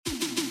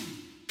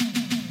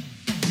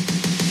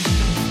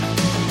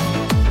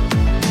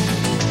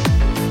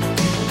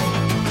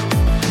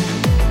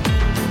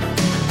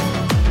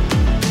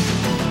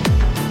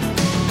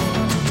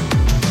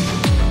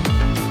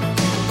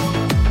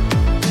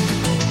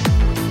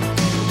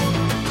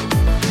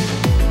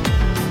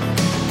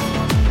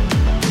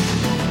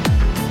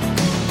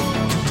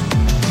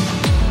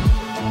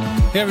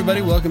Hey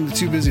everybody, welcome to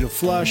Too Busy to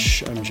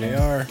Flush. I'm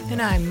JR.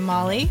 And I'm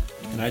Molly.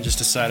 And I just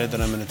decided that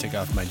I'm going to take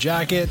off my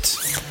jacket.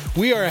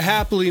 We are a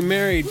happily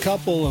married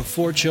couple of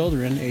 4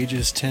 children,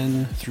 ages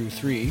 10 through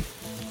 3.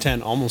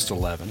 10, almost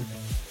 11.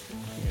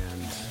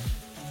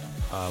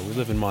 And we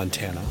live in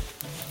Montana.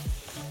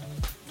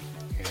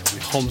 And we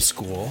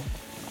homeschool.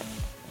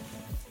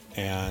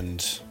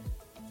 And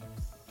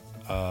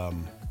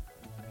I'm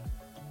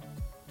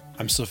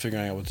still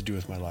figuring out what to do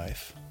with my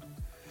life.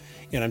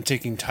 And I'm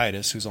taking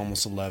Titus, who's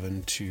almost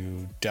 11,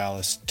 to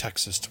Dallas,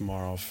 Texas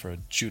tomorrow for a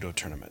judo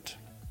tournament.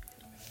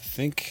 I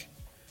think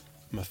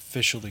I'm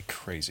officially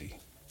crazy.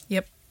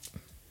 Yep.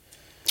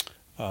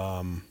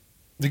 The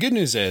good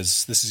news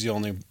is this is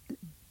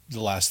the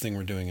last thing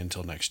we're doing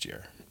until next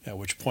year. At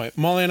which point,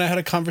 Molly and I had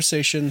a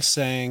conversation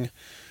saying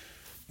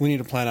we need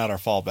to plan out our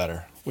fall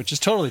better, which is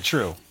totally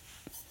true.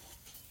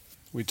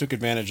 We took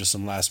advantage of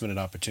some last-minute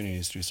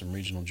opportunities to do some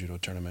regional judo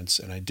tournaments,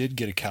 and I did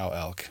get a cow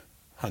elk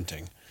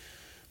hunting.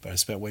 But I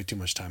spent way too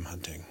much time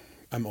hunting.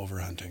 I'm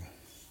over hunting.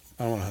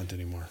 I don't want to hunt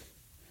anymore.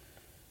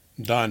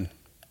 I'm done.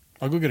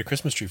 I'll go get a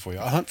Christmas tree for you.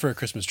 I'll hunt for a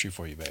Christmas tree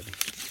for you, baby.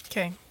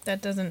 Okay.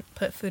 That doesn't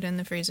put food in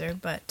the freezer,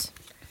 but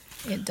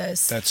it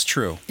does. That's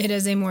true. It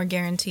is a more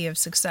guarantee of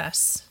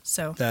success.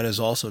 So That is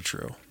also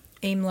true.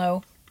 aim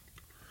low.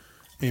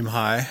 Aim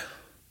high.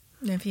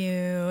 If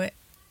you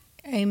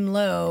aim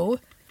low,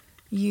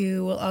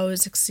 you will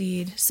always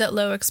exceed. Set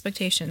low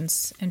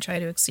expectations and try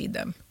to exceed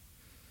them.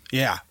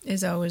 Yeah.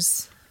 Is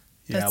always...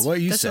 That's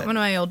said. What one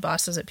of my old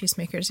bosses at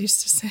Peacemakers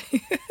used to say.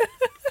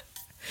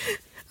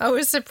 I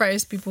always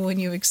surprise people when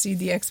you exceed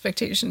the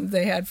expectations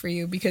they had for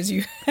you because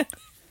you.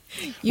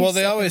 Well,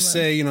 they always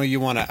say, you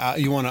want to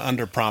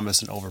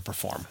underpromise and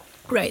overperform.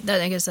 Right.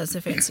 I guess that's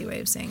the fancy way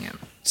of saying it.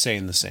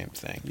 Saying the same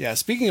thing. Yeah.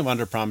 Speaking of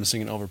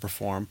underpromising and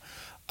overperform,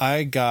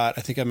 I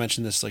think I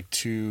mentioned this like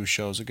 2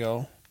 shows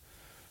ago.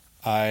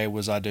 I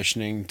was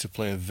auditioning to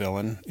play a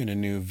villain in a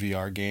new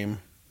VR game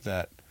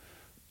that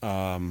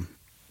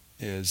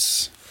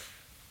is,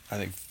 I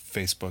think,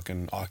 Facebook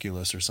and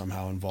Oculus are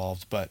somehow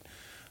involved, but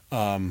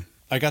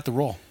I got the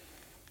role.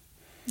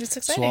 It's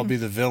exciting. So I'll be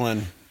the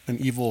villain, an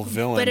evil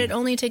villain. But it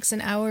only takes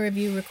an hour of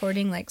you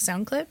recording like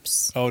sound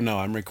clips? Oh no,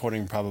 I'm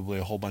recording probably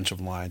a whole bunch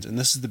of lines, and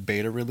this is the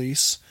beta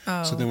release.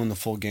 Oh. So then when the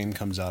full game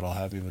comes out, I'll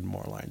have even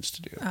more lines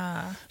to do.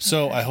 Okay.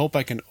 So I hope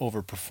I can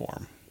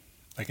overperform.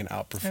 I can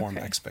outperform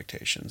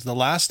expectations. The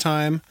last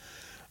time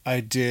I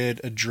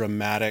did a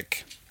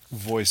dramatic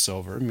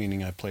voiceover,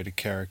 meaning I played a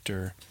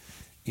character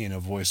in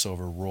a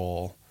voiceover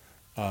role.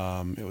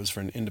 It was for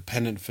an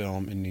independent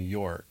film in New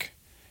York,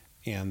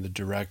 and the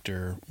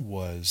director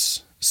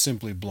was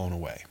simply blown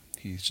away.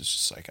 He's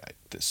just like,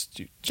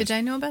 Did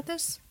I know about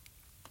this?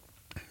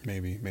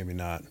 Maybe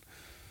not.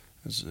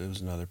 It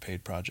was another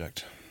paid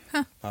project.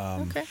 Huh.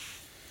 Okay.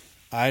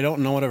 I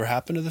don't know whatever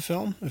happened to the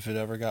film, if it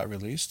ever got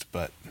released,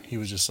 but he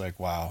was just like,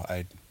 wow,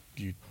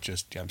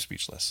 I'm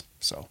speechless.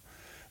 So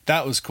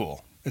that was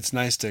cool. It's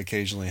nice to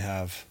occasionally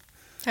have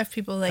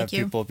people like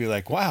you. People be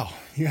like, wow,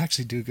 you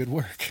actually do good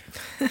work.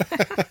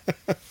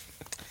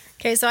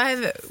 Okay,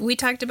 so we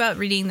talked about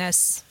reading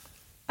this.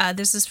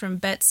 This is from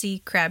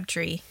Betsy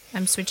Crabtree.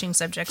 I'm switching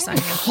subjects on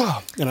you.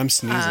 And I'm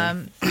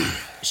sneezing.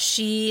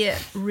 She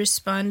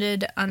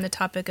responded on the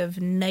topic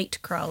of night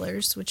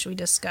crawlers, which we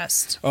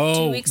discussed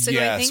 2 weeks ago,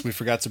 I think. We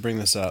forgot to bring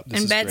this up.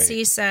 And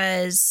Betsy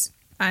says,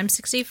 I'm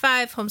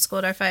 65,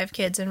 homeschooled our 5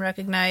 kids, and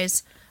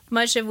recognize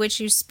much of which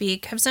you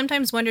speak. Have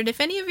sometimes wondered if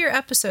any of your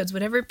episodes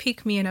would ever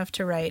pique me enough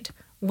to write,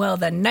 well,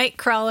 the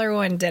Nightcrawler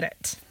one did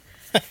it.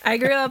 I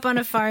grew up on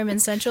a farm in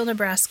central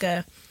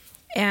Nebraska,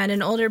 and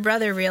an older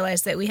brother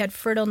realized that we had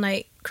fertile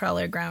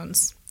nightcrawler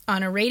grounds.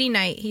 On a rainy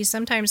night, he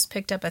sometimes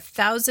picked up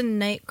 1,000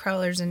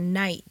 nightcrawlers a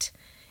night,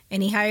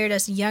 and he hired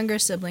us younger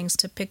siblings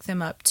to pick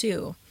them up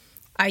too.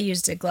 I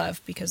used a glove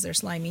because they're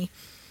slimy.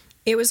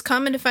 It was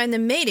common to find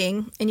them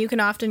mating, and you can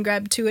often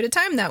grab 2 at a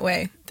time that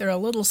way. They're a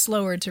little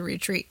slower to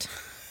retreat.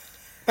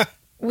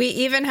 We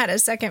even had a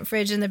second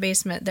fridge in the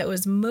basement that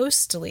was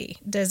mostly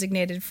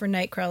designated for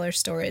nightcrawler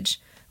storage.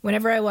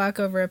 Whenever I walk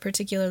over a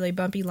particularly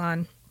bumpy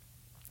lawn,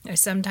 I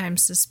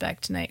sometimes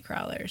suspect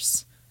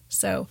nightcrawlers.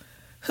 So,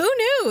 who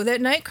knew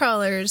that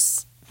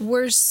nightcrawlers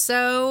were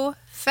so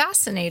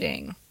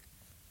fascinating?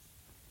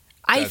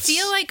 I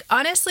feel like,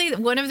 honestly,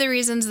 one of the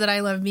reasons that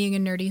I love being a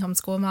nerdy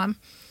homeschool mom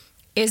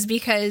is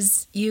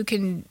because you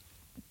can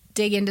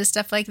dig into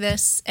stuff like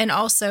this. And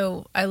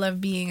also, I love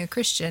being a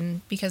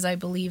Christian because I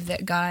believe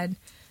that God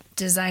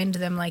designed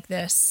them like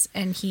this,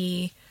 and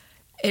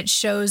it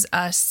shows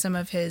us some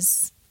of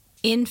his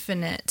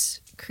infinite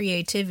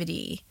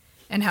creativity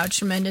and how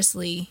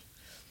tremendously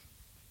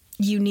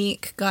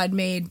unique God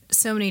made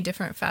so many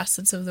different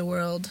facets of the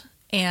world.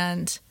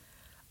 And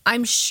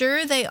I'm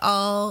sure they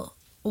all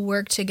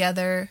work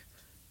together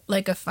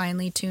like a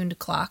finely tuned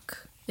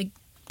clock. Like,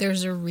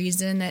 there's a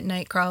reason that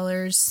night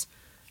crawlers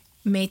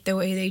mate the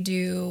way they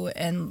do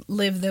and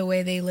live the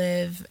way they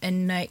live,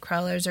 and night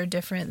crawlers are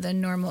different than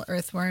normal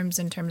earthworms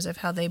in terms of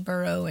how they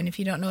burrow. And if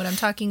you don't know what I'm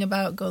talking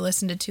about, go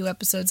listen to 2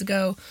 episodes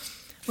ago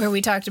where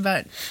we talked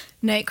about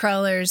night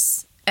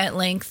crawlers at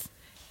length.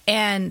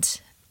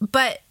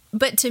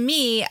 But to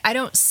me, I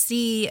don't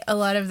see a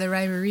lot of the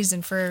rhyme or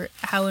reason for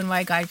how and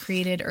why God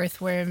created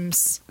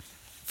earthworms,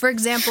 for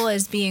example,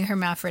 as being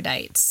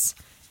hermaphrodites.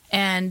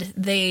 And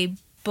they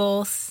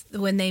both,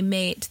 when they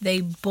mate, they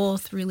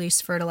both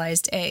release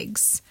fertilized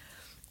eggs.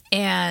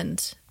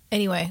 And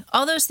anyway,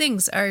 all those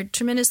things are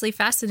tremendously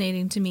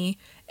fascinating to me.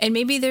 And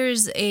maybe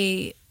there's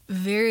a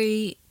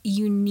very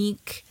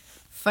unique,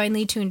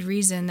 finely tuned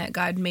reason that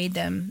God made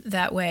them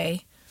that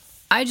way.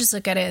 I just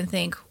look at it and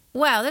think,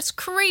 wow, that's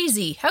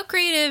crazy. How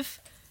creative,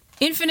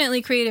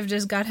 infinitely creative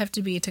does God have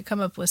to be to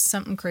come up with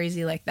something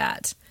crazy like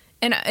that?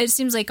 And it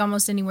seems like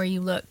almost anywhere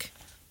you look,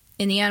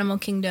 in the animal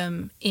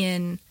kingdom,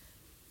 in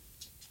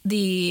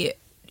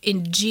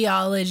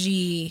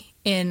geology,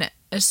 in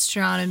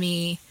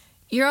astronomy,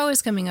 you're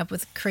always coming up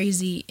with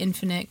crazy,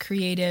 infinite,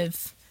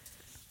 creative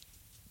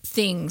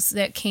things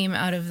that came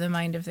out of the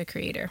mind of the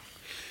creator.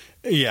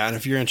 Yeah, and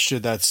if you're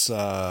interested, that's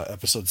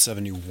episode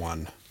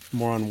 71.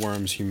 More on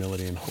worms,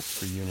 humility, and hope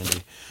for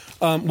unity.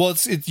 Well,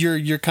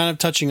 you're kind of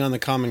touching on the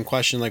common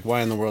question, like,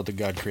 why in the world did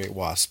God create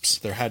wasps?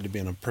 There had to be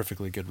a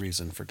perfectly good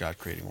reason for God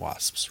creating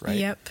wasps, right?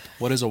 Yep.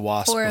 What is a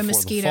wasp or a before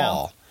mosquito. the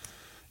fall?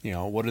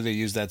 What do they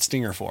use that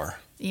stinger for?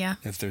 Yeah.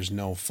 If there's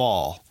no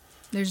fall,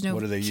 there's no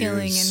what do they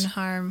killing use? and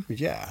harm.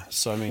 Yeah.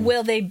 So, I mean,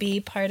 Will they be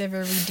part of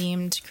a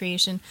redeemed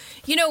creation?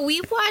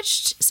 We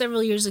watched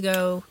several years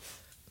ago.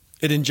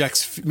 it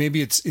injects.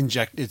 Maybe it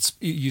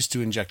used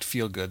to inject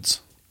feel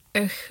goods.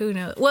 Who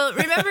knows? Well,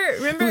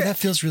 remember Ooh, that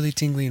feels really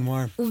tingly and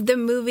warm. the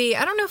movie,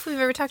 I don't know if we've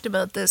ever talked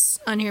about this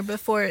on here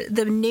before,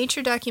 the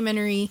nature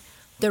documentary,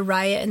 The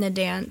Riot and the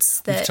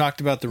Dance, We've that talked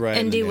about the riot.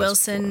 Andy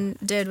Wilson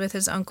did with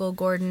his uncle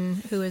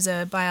Gordon, who is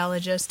a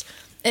biologist.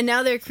 And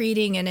now they're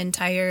creating an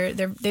entire,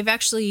 they've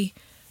actually,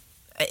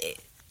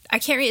 I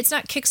can't read, it's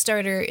not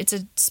Kickstarter, it's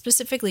a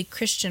specifically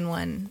Christian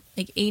one,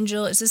 like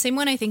Angel. It's the same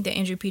one I think that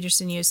Andrew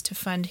Peterson used to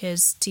fund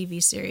his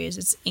TV series.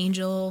 It's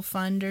Angel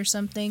Fund or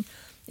something.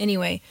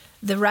 Anyway,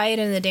 the Riot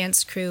and the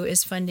Dance crew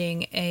is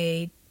funding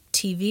a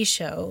TV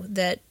show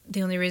that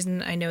the only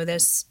reason I know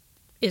this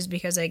is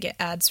because I get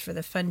ads for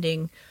the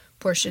funding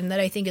portion that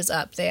I think is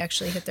up. They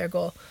actually hit their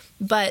goal.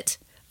 But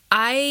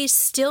I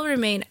still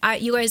remain, I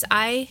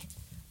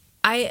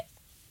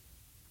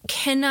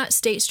cannot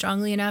state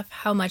strongly enough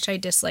how much I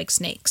dislike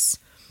snakes.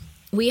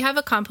 We have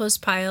a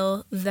compost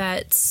pile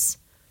that's,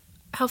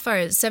 how far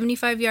is it?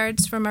 75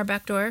 yards from our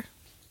back door,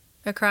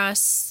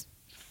 across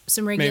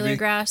some regular Maybe.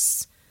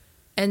 grass,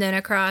 and then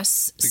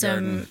across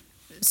The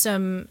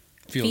some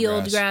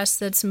field grass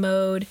that's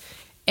mowed.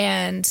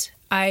 And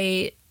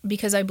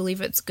because I believe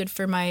it's good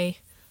for my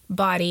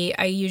body,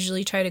 I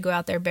usually try to go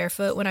out there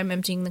barefoot when I'm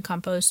emptying the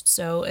compost.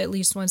 So at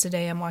least once a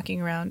day I'm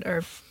walking around,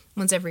 or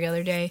once every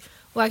other day,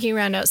 walking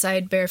around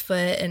outside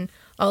barefoot, and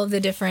all of the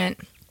different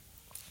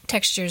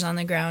textures on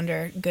the ground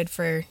are good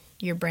for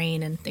your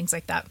brain and things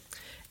like that.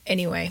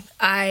 Anyway,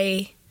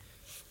 I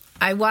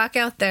walk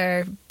out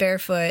there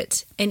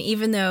barefoot, and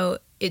even though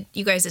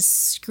you guys, it's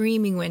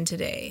screaming wind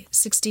today,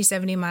 60,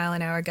 70 mile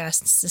an hour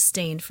gusts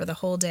sustained for the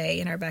whole day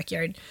in our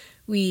backyard.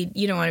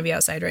 You don't want to be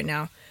outside right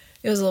now.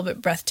 It was a little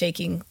bit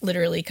breathtaking,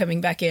 literally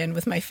coming back in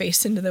with my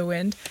face into the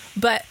wind.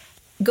 But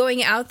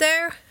going out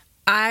there,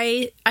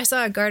 I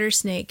saw a garter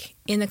snake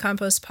in the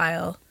compost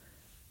pile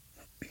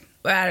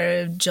out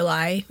of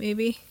July,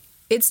 maybe.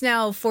 It's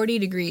now 40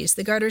 degrees.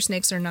 The garter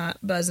snakes are not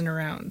buzzing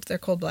around. They're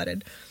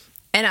cold-blooded.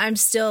 And I'm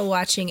still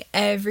watching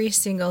every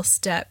single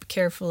step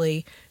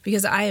carefully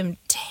because I am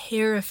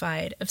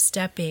terrified of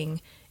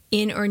stepping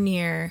in or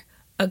near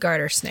a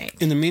garter snake.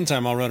 In the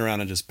meantime, I'll run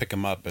around and just pick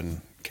them up and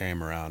carry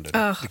them around.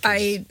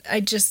 I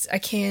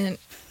can't.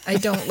 I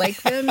don't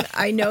like them.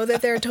 I know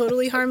that they're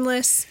totally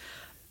harmless.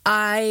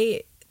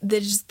 The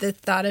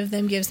thought of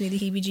them gives me the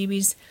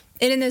heebie-jeebies.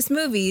 And in this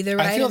movie,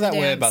 the I feel that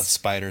way about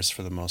spiders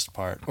for the most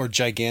part, or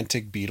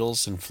gigantic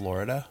beetles in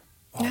Florida.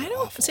 Oh, I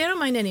don't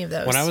mind any of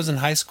those. When I was in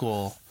high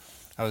school,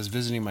 I was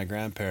visiting my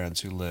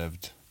grandparents who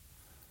lived,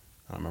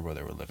 I don't remember where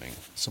they were living,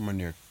 somewhere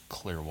near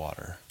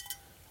Clearwater,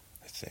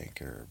 I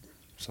think, or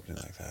something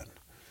like that.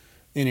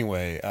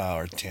 Anyway,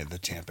 or the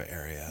Tampa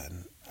area.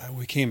 And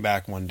we came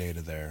back one day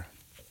to their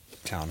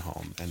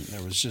townhome, and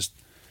there was just,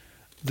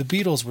 the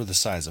beetles were the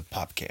size of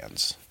pop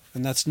cans.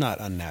 And that's not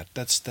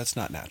that's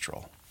not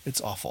natural. It's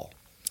awful.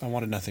 I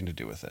wanted nothing to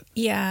do with it.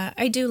 Yeah,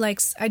 I do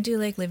like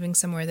living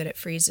somewhere that it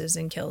freezes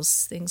and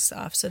kills things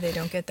off so they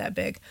don't get that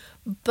big.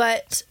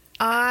 But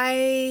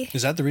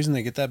Is that the reason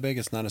they get that big?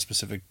 It's not a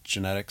specific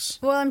genetics?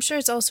 Well, I'm sure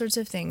it's all sorts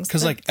of things.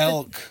 Because like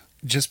elk,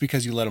 just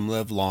because you let them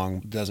live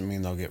long doesn't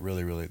mean they'll get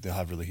they'll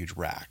have really huge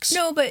racks.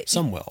 No, but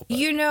some will.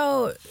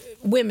 But.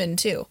 Women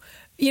too.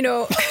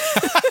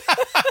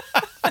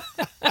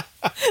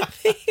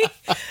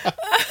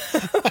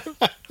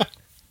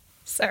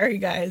 Sorry,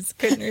 guys,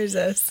 couldn't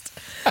resist.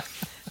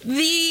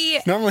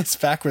 Normally it's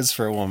backwards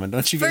for a woman.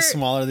 Don't you get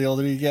smaller the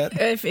older you get?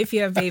 If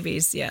you have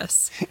babies,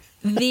 yes.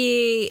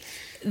 I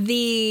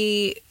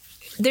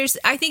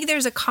think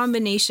there's a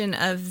combination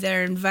of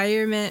their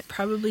environment,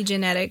 probably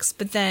genetics,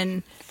 but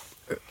then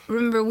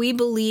remember, we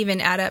believe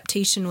in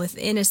adaptation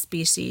within a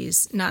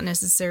species,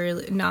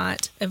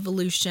 not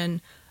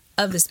evolution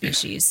of the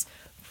species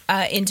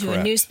into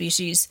a new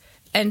species.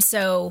 And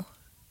so,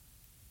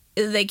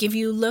 like, if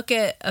you look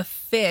at a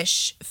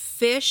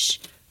fish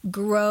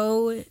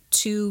grow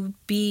to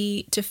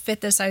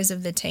fit the size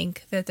of the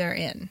tank that they're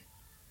in.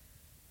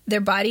 Their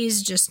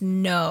bodies just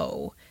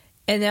know,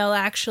 and they'll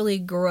actually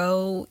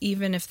grow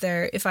even if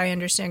I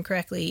understand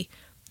correctly,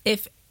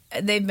 if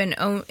they've been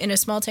in a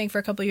small tank for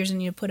a couple of years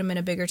and you put them in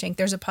a bigger tank,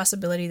 there's a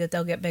possibility that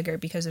they'll get bigger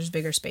because there's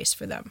bigger space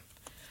for them.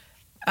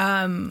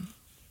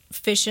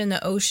 Fish in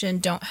the ocean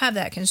don't have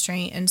that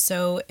constraint, and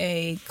so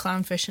a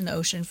clownfish in the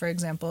ocean, for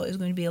example, is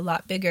going to be a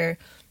lot bigger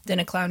than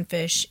a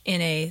clownfish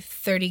in a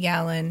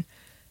 30-gallon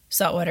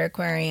saltwater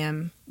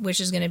aquarium,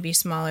 which is going to be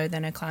smaller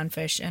than a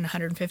clownfish in a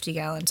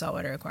 150-gallon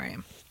saltwater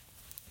aquarium.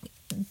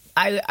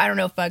 I don't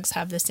know if bugs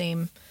have the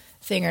same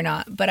thing or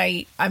not, but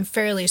I'm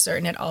fairly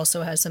certain it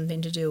also has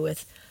something to do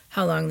with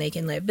how long they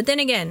can live. But then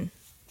again,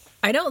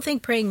 I don't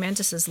think praying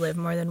mantises live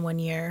more than 1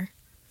 year.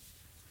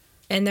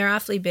 And they're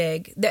awfully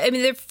big. I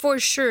mean, they're for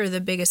sure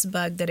the biggest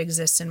bug that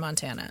exists in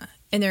Montana.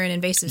 And they're an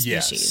invasive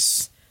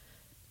species.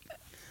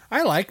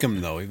 I like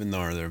them, though, even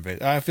though they're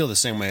invasive. I feel the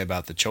same way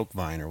about the choke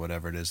vine or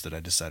whatever it is that I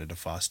decided to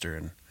foster.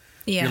 And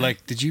you're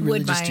like, did you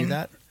really just do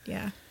that?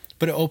 Yeah.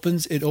 But it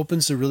opens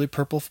a really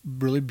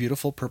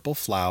beautiful purple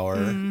flower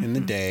in the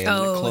day. And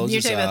it closes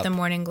you're talking up. about the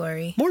morning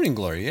glory. Morning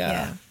glory,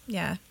 yeah.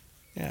 Yeah.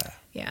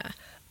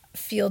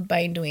 Field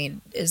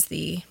bindweed is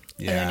the...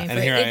 Yeah, and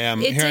here I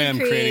am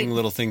creating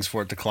little things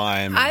for it to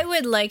climb. I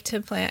would like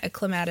to plant a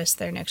clematis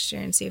there next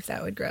year and see if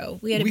that would grow.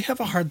 We have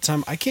a hard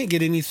time. I can't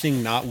get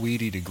anything not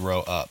weedy to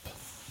grow up.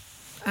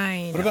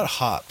 I know. What about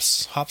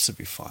hops? Hops would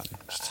be fun.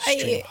 Just a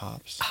string of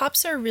hops.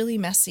 Hops are really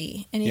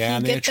messy, and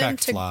if they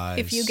attract flies.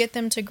 If you get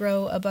them to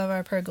grow above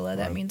our pergola,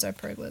 that means our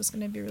pergola is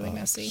going to be really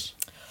messy.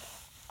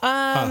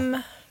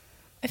 I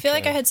feel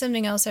like I had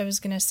something else I was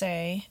going to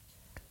say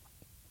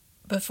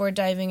before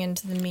diving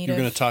into the meat. You're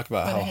going to talk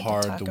about how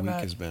hard the week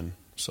has been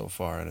so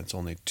far, and it's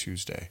only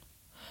Tuesday.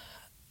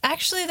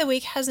 Actually, the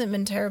week hasn't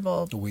been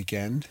terrible. The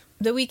weekend?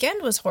 The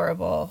weekend was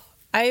horrible.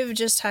 I've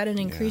just had an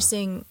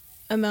increasing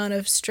amount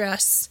of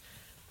stress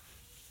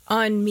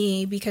on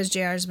me because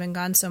JR's been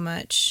gone so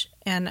much.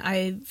 And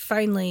I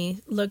finally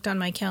looked on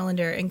my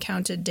calendar and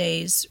counted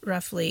days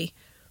roughly.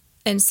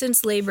 And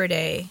since Labor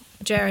Day,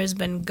 JR has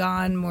been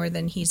gone more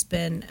than he's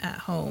been at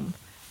home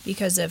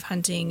because of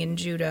hunting and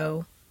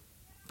judo.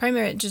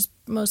 Just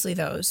mostly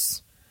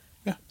those.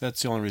 Yeah,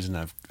 that's the only reason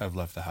I've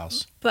left the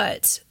house.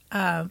 But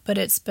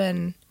it's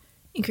been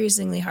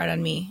increasingly hard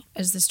on me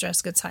as the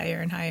stress gets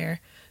higher and higher.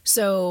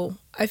 So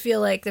I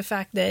feel like the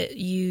fact that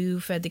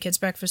you fed the kids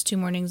breakfast 2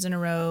 mornings in a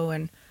row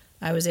and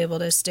I was able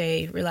to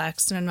stay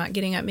relaxed and I'm not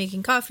getting up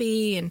making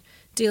coffee and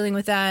dealing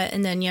with that.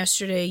 And then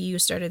yesterday you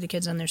started the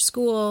kids on their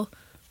school.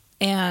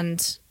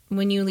 And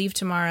when you leave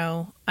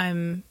tomorrow,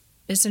 I'm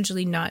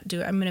essentially I'm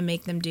going to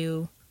make them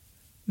do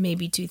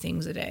maybe 2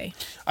 things a day.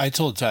 I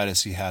told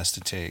Titus he has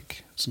to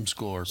take some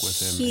schoolwork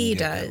with him. He and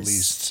get does. At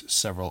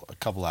least a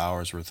couple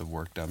hours worth of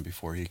work done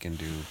before he can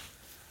do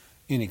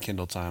any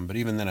Kindle time. But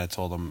even then I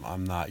told him,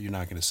 you're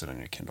not going to sit on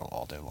your Kindle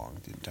all day long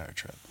the entire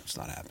trip. It's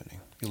not happening.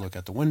 You look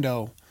out the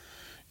window,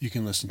 you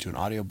can listen to an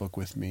audiobook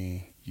with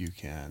me, you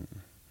can,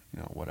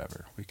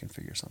 whatever. We can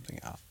figure something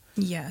out.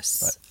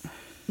 Yes.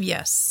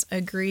 Yes.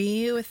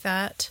 Agree with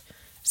that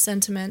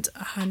sentiment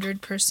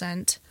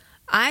 100%.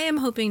 I am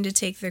hoping to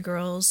take the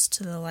girls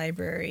to the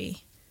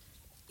library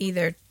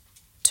either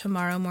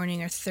tomorrow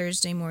morning or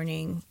Thursday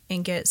morning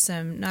and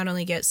not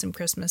only get some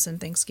Christmas and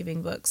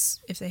Thanksgiving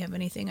books, if they have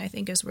anything I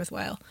think is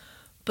worthwhile,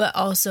 but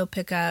also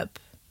pick up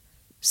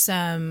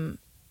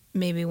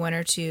maybe 1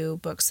 or 2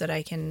 books that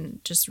I can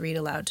just read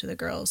aloud to the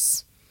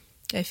girls.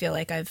 I feel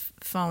like I've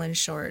fallen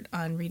short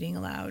on reading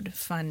aloud,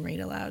 fun read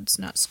alouds,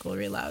 not school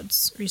read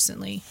alouds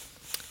recently,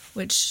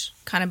 which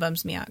kind of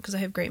bums me out because I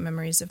have great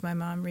memories of my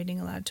mom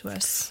reading aloud to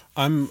us.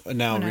 I'm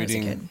now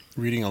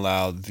reading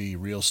aloud The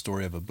Real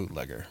Story of a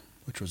Bootlegger,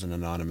 which was an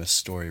anonymous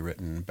story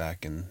written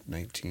back in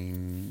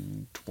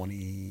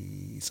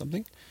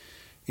 1920-something.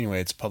 Anyway,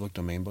 it's a public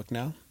domain book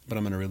now, but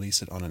I'm going to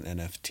release it on an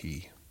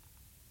NFT.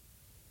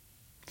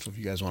 So if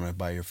you guys want to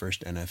buy your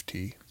first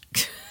NFT,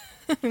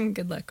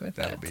 good luck with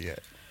that. That'll be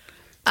it.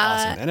 It's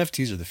awesome.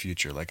 NFTs are the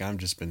future. I've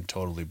just been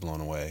totally blown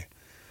away.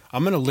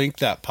 I'm going to link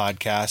that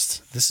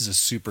podcast. This is a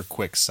super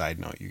quick side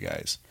note, you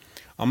guys.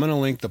 I'm going to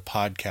link the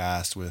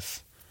podcast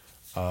with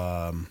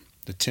the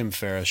Tim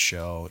Ferriss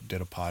Show.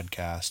 Did a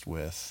podcast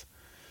with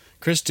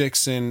Chris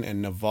Dixon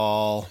and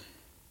Naval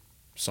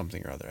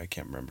something or other. I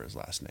can't remember his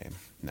last name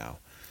now.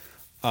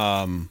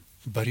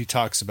 But he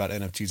talks about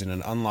NFTs and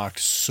it unlocked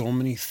so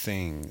many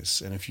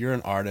things. And if you're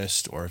an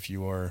artist or if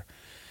you are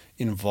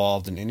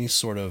involved in any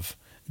sort of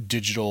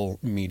digital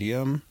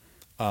medium,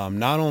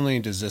 not only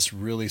does this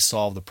really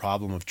solve the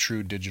problem of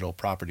true digital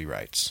property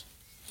rights,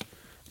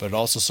 but it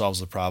also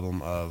solves the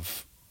problem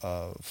of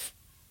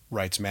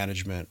rights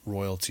management,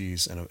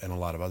 royalties, and a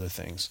lot of other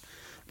things.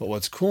 But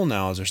what's cool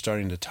now is they're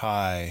starting to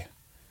tie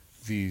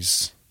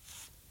these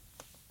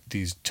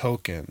these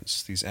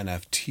tokens, these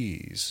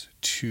NFTs,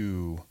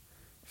 to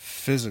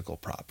physical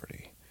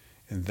property.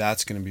 And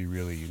that's going to be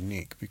really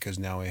unique because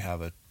now we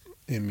have a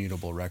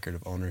immutable record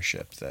of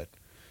ownership that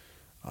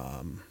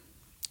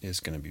is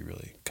going to be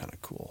really kind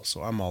of cool.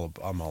 So I'm all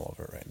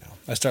over it right now.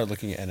 I started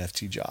looking at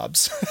NFT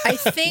jobs. I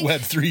think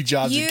Web3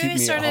 jobs you that keep me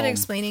started at home.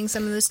 explaining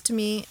some of this to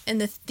me,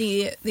 and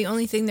the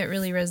only thing that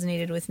really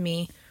resonated with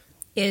me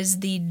is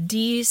the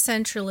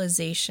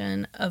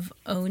decentralization of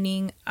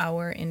owning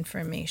our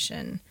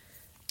information.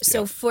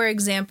 So, for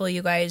example,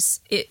 you guys,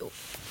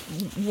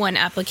 one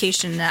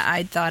application that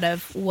I'd thought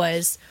of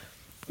was,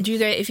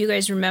 if you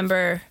guys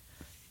remember,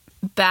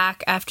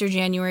 back after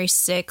January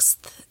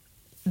 6th,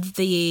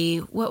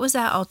 what was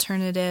that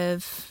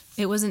alternative?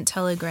 It wasn't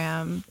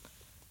Telegram.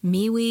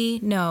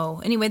 MeWe?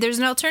 No. Anyway, there's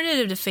an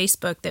alternative to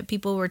Facebook that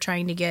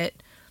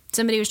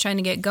somebody was trying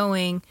to get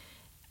going,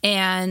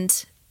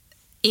 and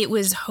it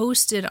was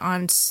hosted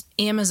on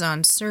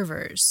Amazon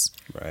servers.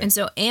 Right. And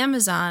so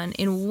Amazon,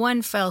 in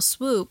one fell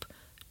swoop,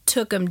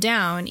 took them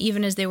down,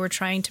 even as they were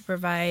trying to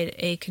provide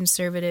a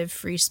conservative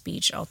free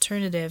speech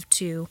alternative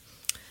to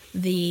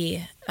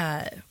the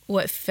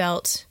what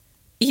felt,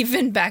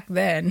 even back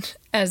then,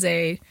 as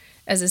a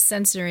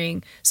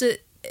censoring. So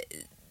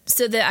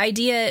the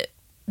idea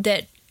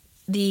that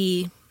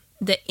the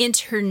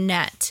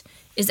internet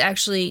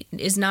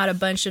is not a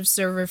bunch of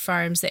server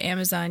farms that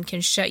Amazon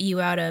can shut you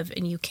out of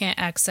and you can't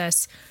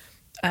access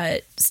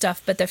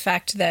stuff, but the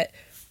fact that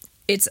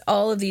it's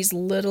all of these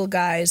little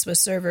guys with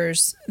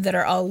servers that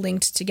are all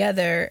linked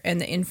together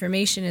and the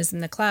information is in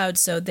the cloud,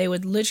 so they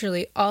would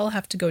literally all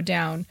have to go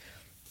down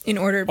in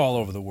order all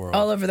over the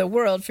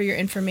world for your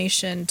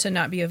information to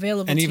not be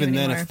available and to you even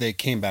anymore. then if they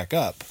came back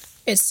up,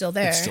 it's still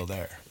there.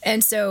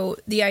 And so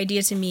the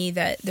idea to me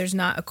that there's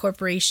not a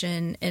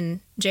corporation,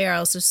 and JR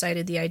also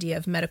cited the idea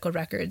of medical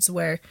records,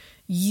 where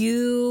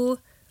you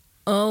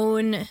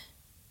have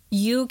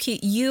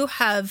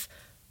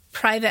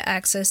private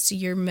access to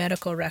your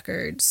medical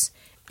records,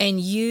 and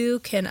you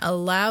can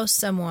allow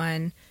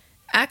someone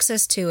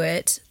access to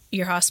it,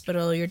 your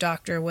hospital, your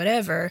doctor,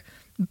 whatever,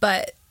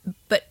 but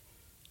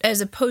as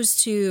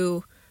opposed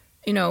to,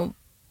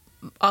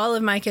 all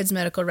of my kids'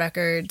 medical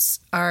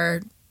records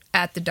are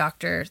at the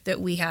doctor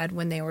that we had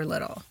when they were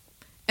little.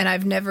 And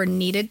I've never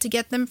needed to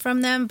get them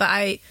from them,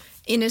 but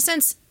in a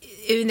sense,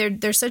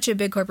 they're such a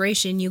big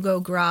corporation, you go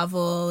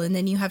grovel, and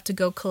then you have to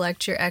go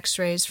collect your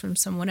x-rays from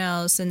someone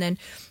else. And then,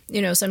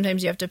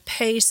 sometimes you have to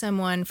pay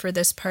someone for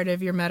this part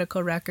of your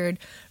medical record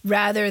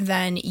rather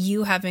than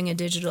you having a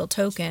digital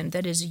token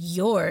that is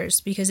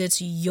yours because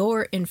it's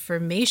your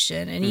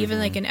information. And even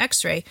like an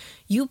x-ray,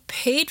 you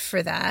paid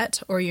for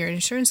that, or your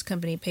insurance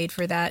company paid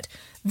for that.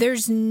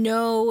 There's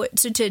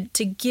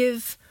to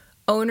give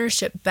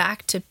ownership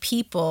back to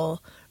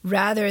people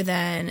rather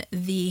than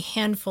the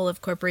handful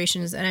of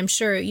corporations. And I'm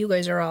sure you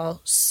guys are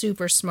all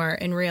super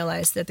smart and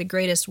realize that the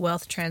greatest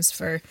wealth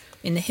transfer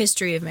in the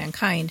history of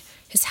mankind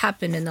has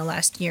happened in the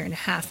last year and a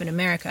half in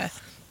America,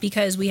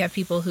 because we have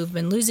people who've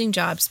been losing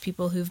jobs,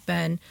 people who've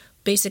been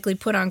basically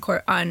put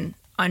on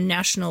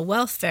national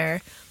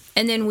welfare.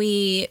 And then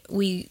we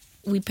do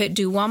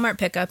Walmart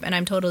pickup, and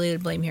I'm totally to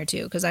blame here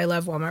too, because I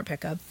love Walmart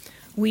pickup.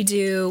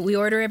 We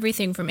order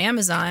everything from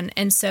Amazon.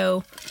 And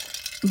so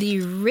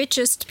the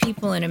richest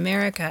people in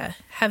America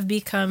have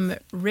become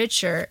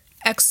richer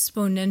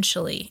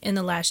exponentially in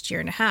the last year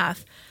and a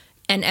half,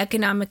 and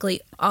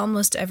economically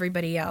almost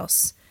everybody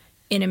else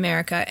in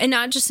America, and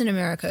not just in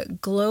America,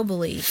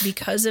 globally,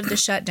 because of the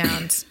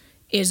shutdowns,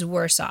 is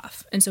worse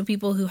off. And so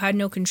people who had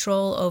no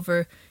control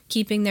over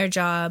keeping their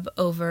job,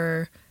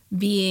 over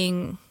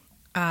being,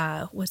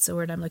 what's the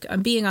word I'm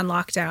looking, being on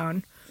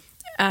lockdown,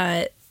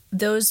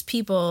 those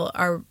people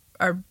are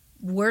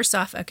worse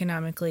off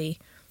economically,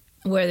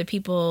 where the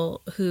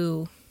people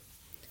who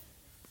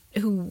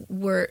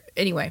were,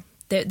 anyway,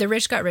 the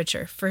rich got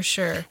richer, for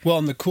sure. Well,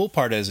 and the cool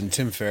part is, and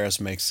Tim Ferriss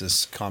makes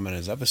this comment in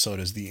his episode,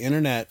 is the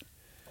internet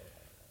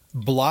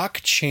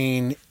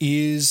blockchain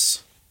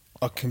is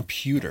a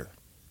computer.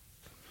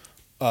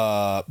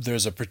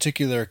 There's a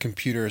particular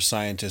computer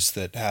scientist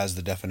that has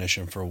the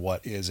definition for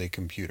what is a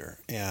computer.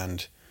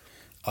 And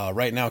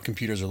right now,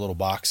 computers are little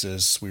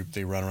boxes.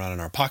 They run around in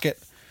our pocket.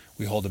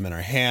 We hold them in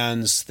our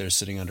hands. They're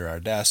sitting under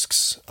our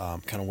desks,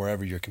 kind of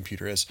wherever your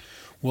computer is.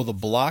 Well, the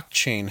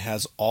blockchain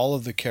has all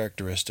of the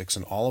characteristics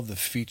and all of the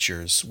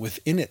features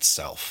within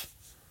itself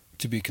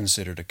to be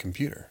considered a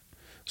computer.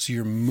 So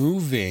you're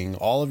moving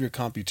all of your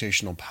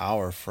computational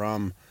power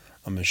from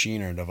a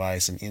machine or a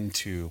device and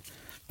onto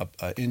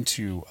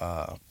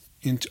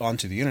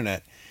the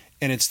internet.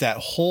 And it's that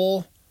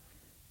whole,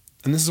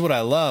 and this is what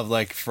I love,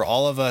 like for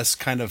all of us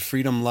kind of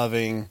freedom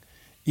loving,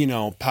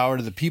 power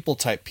to the people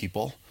type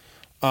people.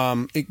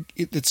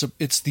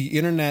 It's the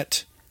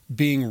internet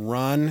being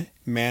run,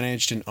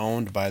 managed, and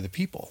owned by the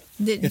people.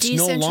 It's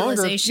no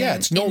longer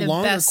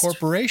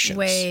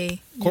corporations.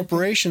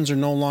 Corporations are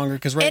no longer,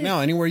 because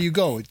now anywhere you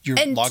go,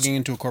 you're logging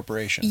into a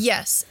corporation.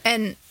 Yes,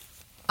 and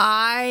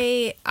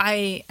I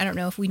don't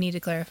know if we need to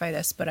clarify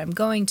this, but I'm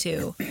going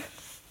to.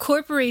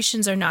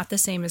 Corporations are not the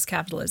same as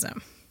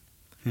capitalism.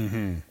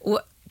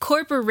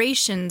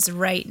 Corporations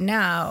right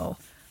now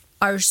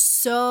are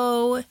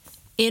so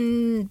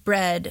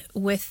inbred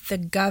with the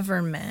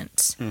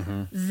government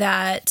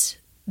that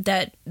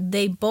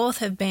they both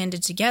have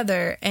banded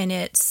together, and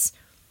it's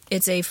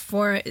a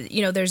form,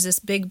 there's this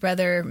big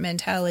brother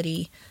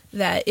mentality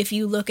that if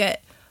you look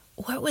at,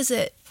 what was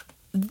it?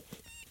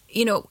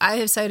 I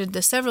have cited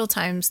this several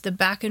times, the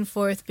back and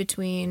forth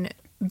between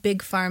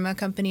big pharma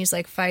companies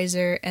like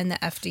Pfizer and the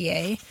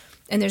FDA.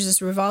 And there's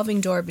this revolving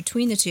door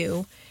between the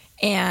two.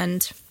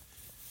 And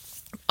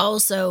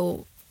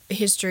also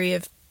history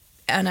of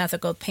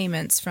unethical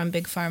payments from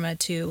big pharma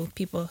to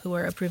people who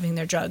are approving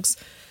their drugs.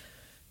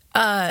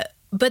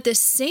 But the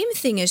same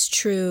thing is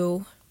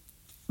true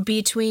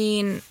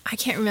between, I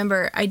can't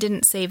remember, I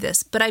didn't save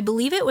this, but I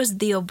believe it was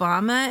the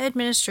Obama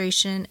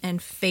administration and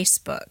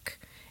Facebook.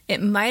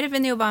 It might have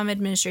been the Obama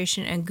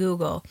administration and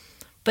Google,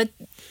 but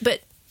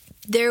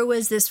there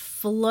was this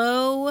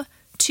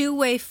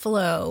two-way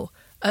flow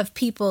of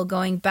people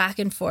going back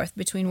and forth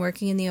between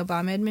working in the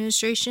Obama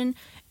administration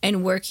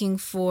and working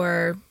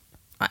for,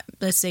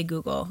 let's say,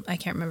 Google. I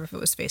can't remember if it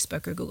was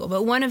Facebook or Google,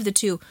 but one of the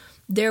two.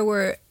 There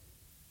were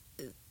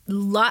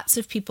lots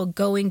of people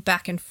going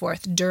back and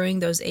forth during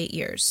those 8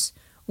 years,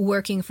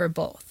 working for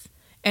both.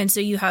 And so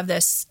you have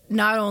this,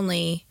 not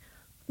only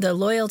the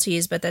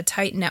loyalties, but the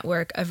tight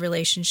network of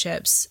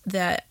relationships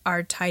that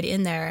are tied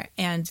in there,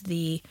 and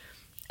the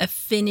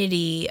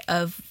affinity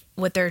of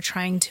what they're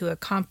trying to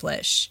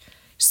accomplish.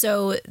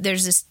 So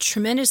there's this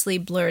tremendously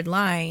blurred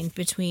line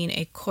between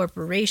a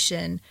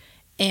corporation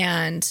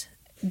and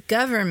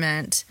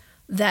government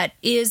that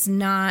is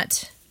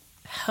not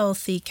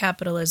healthy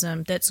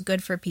capitalism that's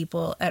good for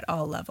people at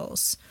all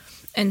levels.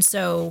 And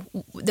so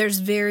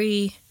there's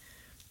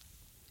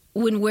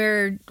when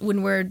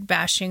we're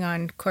bashing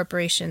on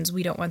corporations,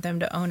 we don't want them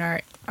to own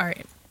our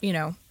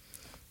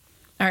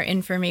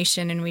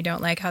information, and we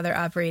don't like how they're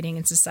operating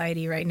in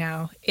society right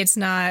now. It's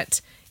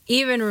not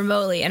even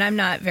remotely, and I'm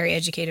not very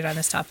educated on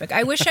this topic.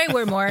 I wish I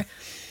were more,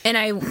 and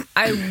I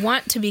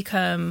want to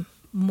become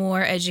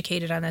more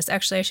educated on this.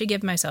 Actually, I should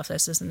give myself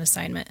this as an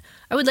assignment.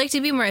 I would like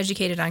to be more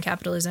educated on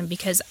capitalism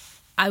because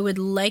I would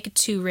like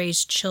to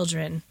raise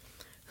children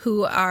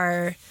who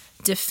are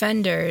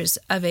defenders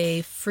of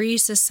a free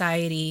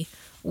society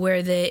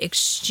where the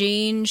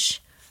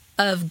exchange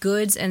of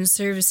goods and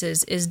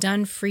services is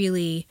done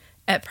freely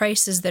at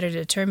prices that are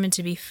determined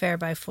to be fair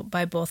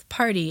by both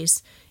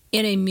parties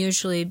in a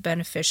mutually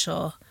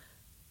beneficial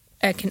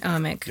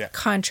economic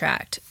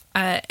contract.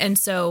 And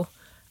so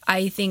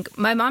I think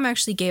my mom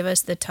actually gave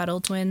us the Tuttle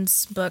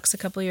Twins books a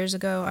couple years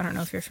ago. I don't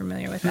know if you're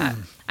familiar with that.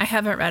 I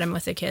haven't read them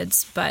with the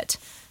kids, but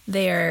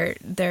they're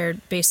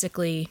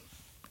basically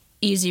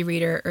easy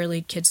reader,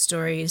 early kids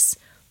stories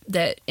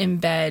that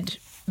embed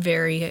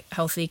very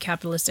healthy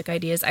capitalistic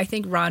ideas. I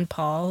think Ron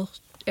Paul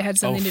had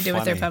something to do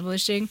with their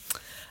publishing.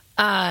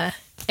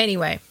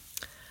 Anyway.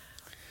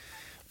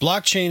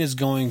 Blockchain is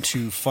going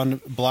to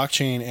fund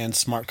blockchain and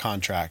smart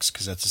contracts,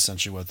 because that's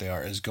essentially what they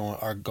are. The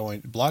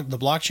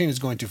blockchain is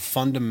going to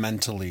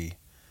fundamentally,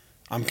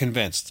 I'm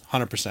convinced,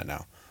 100%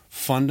 now,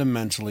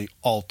 fundamentally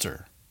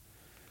alter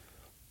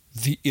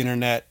the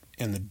internet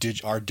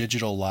and our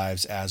digital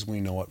lives as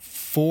we know it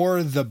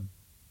for the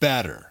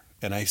better.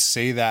 And I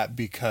say that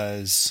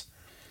because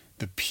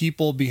the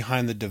people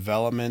behind the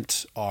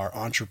development are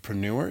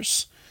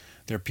entrepreneurs.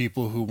 They're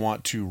people who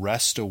want to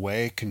wrest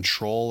away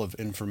control of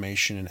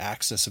information and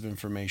access of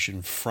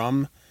information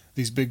from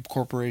these big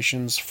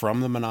corporations,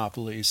 from the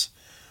monopolies,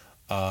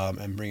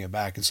 and bring it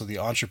back. And so the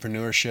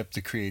entrepreneurship,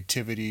 the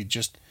creativity,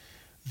 just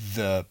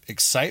the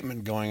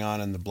excitement going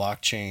on in the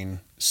blockchain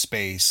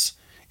space,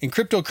 and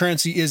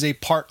cryptocurrency is a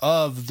part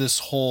of this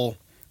whole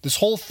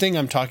thing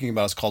I'm talking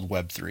about. Is called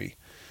Web3,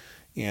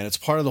 and it's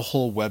part of the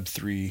whole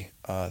Web3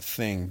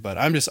 thing. But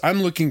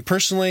I'm looking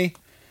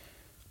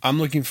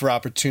for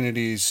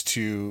opportunities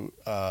to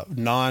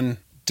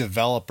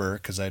non-developer,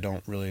 because I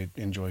don't really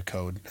enjoy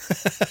code,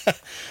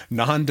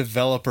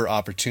 non-developer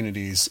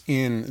opportunities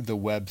in the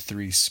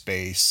Web3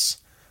 space.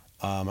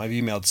 I've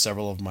emailed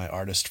several of my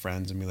artist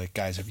friends and be like,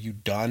 guys, have you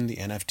done the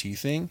NFT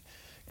thing?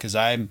 Because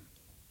I'm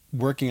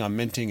working on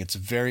minting. It's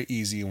very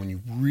easy when you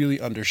really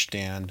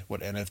understand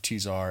what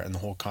NFTs are and the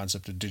whole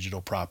concept of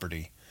digital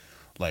property.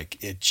 Like,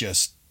 it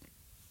just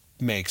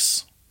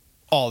makes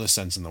all the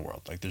sense in the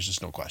world. Like, there's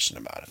just no question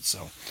about it.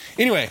 So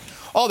anyway,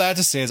 all that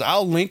to say is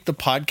I'll link the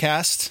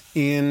podcast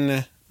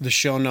in the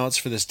show notes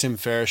for this Tim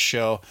Ferriss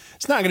show.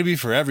 It's not going to be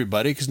for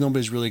everybody because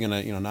nobody's really going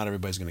to, not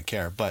everybody's going to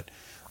care. But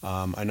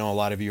I know a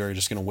lot of you are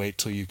just going to wait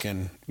till you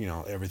can,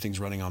 everything's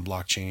running on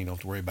blockchain. You don't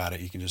have to worry about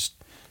it. You can just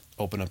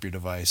open up your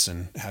device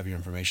and have your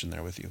information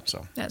there with you.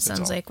 So that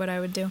sounds like what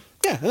I would do.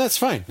 Yeah, and that's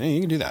fine.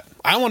 You can do that.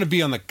 I want to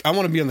be on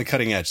the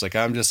cutting edge. Like,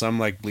 I'm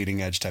like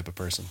bleeding edge type of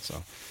person.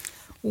 So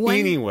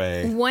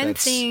one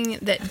thing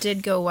that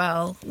did go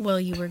well while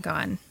you were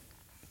gone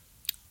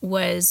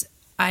was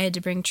I had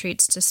to bring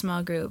treats to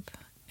small group.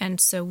 And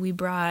so we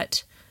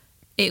brought,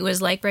 it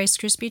was like Rice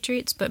Krispie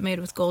treats, but made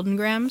with Golden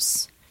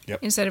Grams.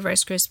 instead of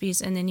Rice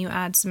Krispies, and then you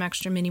add some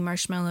extra mini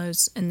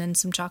marshmallows and then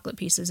some chocolate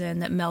pieces in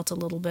that melt a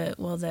little bit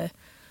while the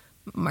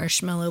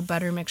marshmallow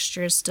butter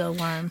mixture is still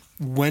warm.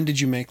 When did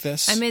you make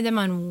this? I made them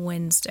on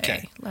Wednesday,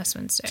 Okay. last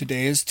Wednesday.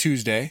 Today is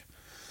Tuesday.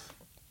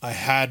 I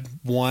had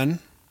one,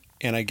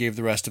 and I gave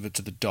the rest of it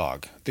to the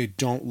dog. They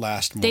don't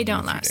last more They than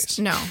don't a few last. days.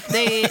 No,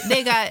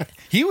 they got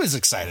He was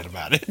excited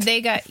about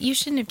it. You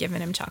shouldn't have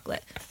given him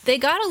chocolate. They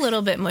got a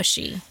little bit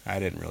mushy I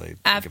didn't really think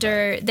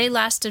after about it. they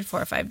lasted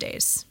 4 or 5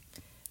 days,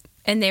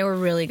 and they were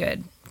really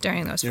good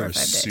during those They 4 or were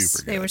 5 days.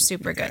 super They were good,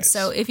 super you good. guys.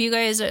 So if you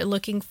guys are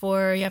looking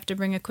for, you have to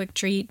bring a quick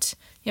treat.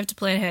 You have to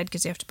plan ahead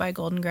because you have to buy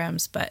Golden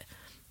Grams. But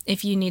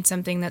if you need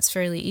something that's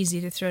fairly easy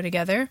to throw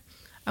together,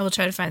 I will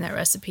try to find that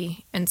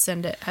recipe and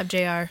send it. Have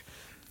JR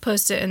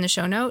post it in the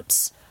show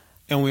notes.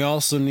 And we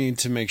also need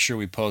to make sure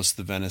we post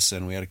the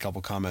venison. We had a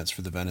couple comments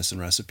for the venison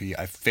recipe.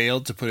 I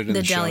failed to put it in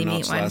The the show deli meat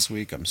notes one. last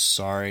week. I'm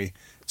sorry.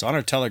 It's on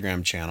our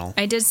Telegram channel.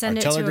 I did send our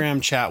it to a-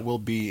 Telegram chat will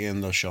be in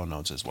the show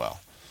notes as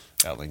well.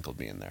 That link will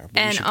be in there. But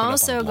we And should put it up on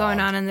also a going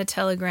blog. on in the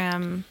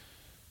Telegram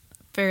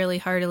fairly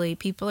heartily,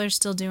 people are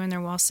still doing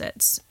their wall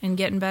sits and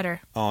getting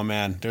better. Oh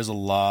man, there's a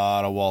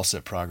lot of wall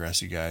sit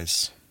progress, you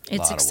guys. It's Lot of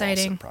wall sit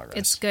exciting. progress.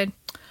 It's good.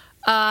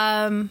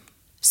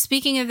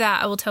 Speaking of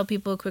that, I will tell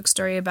people a quick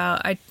story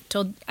about. I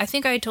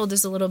think I told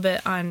this a little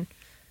bit on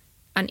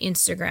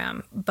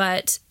Instagram,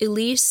 but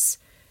Elise,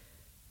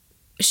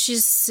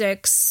 she's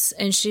 6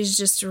 and she's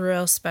just a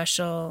real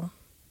special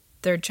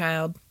third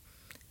child.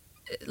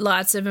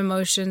 Lots of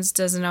emotions,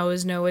 doesn't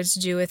always know what to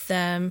do with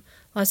them.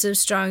 Lots of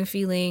strong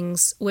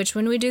feelings, which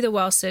when we do the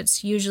wall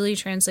sits usually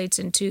translates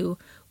into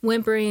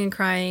whimpering and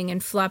crying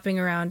and flopping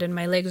around, and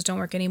my legs don't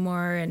work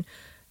anymore. And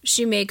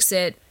she makes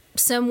it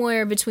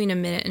somewhere between a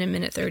minute and a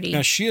minute 30.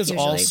 Now she is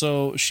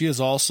usually.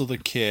 also the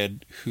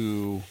kid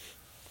who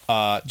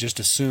just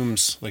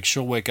assumes, like,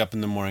 she'll wake up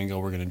in the morning and go,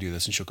 we're going to do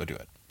this, and she'll go do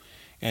it.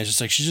 And it's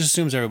just like she just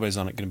assumes everybody's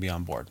going to be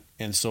on board.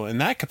 And so in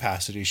that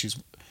capacity,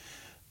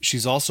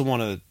 she's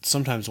also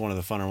sometimes one of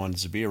the funner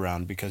ones to be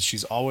around, because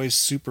she's always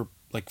super,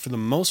 like, for the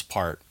most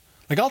part,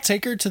 like, I'll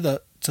take her to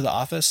the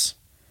office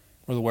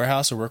or the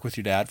warehouse or work with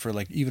your dad for,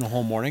 like, even a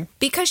whole morning.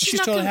 Because she's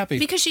not totally happy.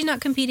 Because she's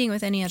not competing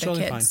with any other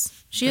Totally kids. fine.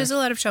 She has a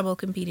lot of trouble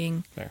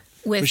competing There.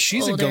 with But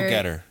she's older, a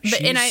go-getter.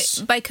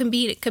 By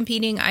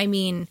competing, I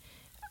mean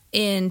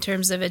in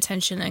terms of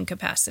attention and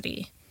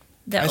capacity.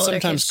 The I older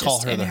sometimes kids call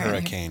just her the inherently-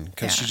 hurricane,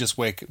 because she Yeah. just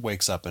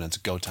wakes up and it's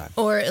go time.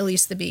 Or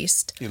Elise the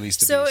Beast. Elise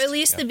the So Beast,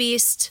 Elise yeah. the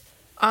Beast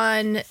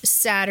on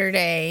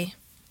Saturday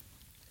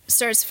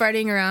starts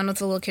farting around with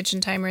the little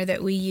kitchen timer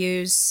that we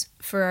use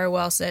for our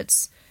well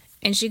sits.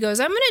 And she goes,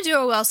 I'm going to do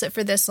a well sit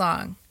for this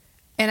long.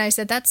 And I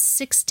said, that's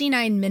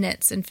 69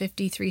 minutes and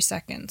 53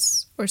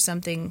 seconds or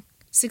something.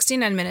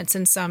 69 minutes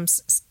and some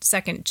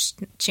second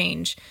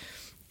change.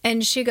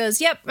 And she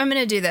goes, yep, I'm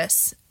going to do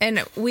this.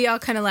 And we all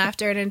kind of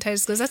laughed at her, and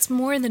Titus goes, that's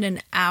more than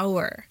an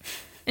hour.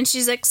 And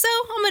she's like, so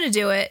I'm going to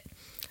do it.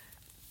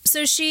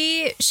 So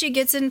she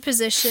gets in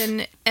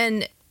position,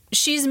 and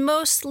she's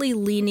mostly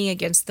leaning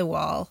against the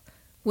wall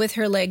with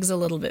her legs a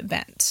little bit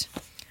bent.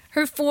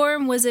 Her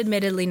form was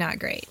admittedly not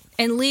great.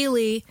 And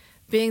Lily,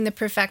 being the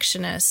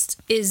perfectionist,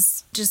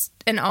 is just,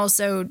 and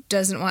also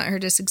doesn't want her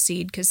to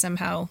succeed because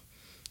somehow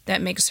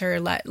that makes her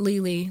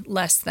Lily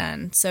less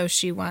than. So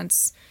she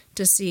wants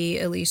to see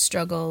Elise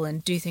struggle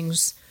and do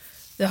things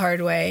the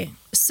hard way.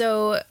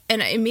 So,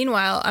 and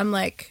meanwhile, I'm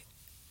like,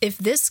 if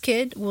this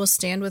kid will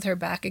stand with her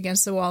back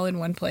against the wall in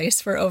one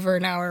place for over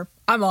an hour,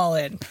 I'm all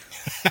in.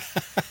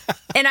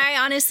 And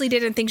I honestly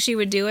didn't think she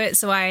would do it.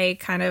 So I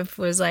kind of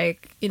was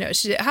like, how long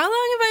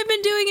have I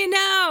been doing it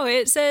now?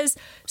 It says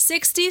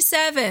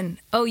 67.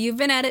 Oh, you've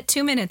been at it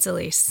 2 minutes,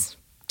 Elise.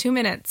 2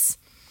 minutes.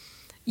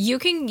 You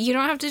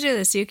don't have to do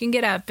this. You can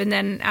get up. And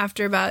then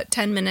after about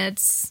 10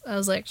 minutes, I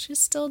was like, she's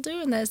still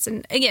doing this.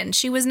 And again,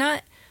 she was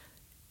not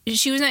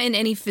in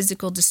any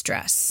physical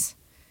distress.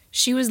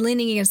 She was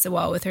leaning against the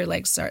wall with her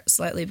legs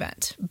slightly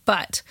bent.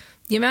 But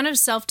the amount of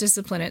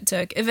self-discipline it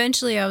took,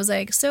 eventually I was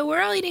like, so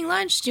we're all eating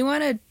lunch. Do you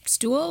want a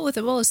stool with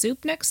a bowl of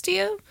soup next to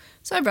you?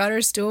 So I brought her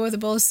a stool with a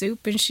bowl of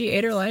soup, and she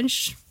ate her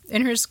lunch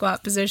in her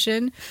squat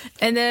position.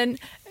 And then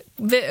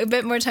a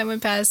bit more time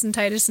went past, and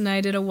Titus and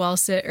I did a wall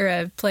sit or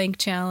a plank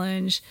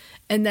challenge.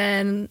 And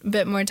then a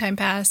bit more time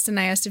passed, and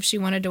I asked if she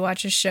wanted to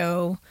watch a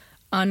show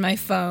on my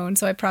phone.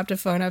 So I propped a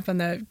phone up on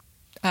the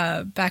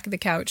back of the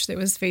couch that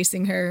was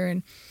facing her,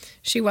 and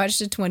she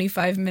watched a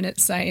 25-minute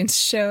science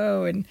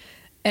show.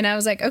 And I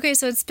was like, okay,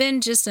 so it's been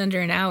just under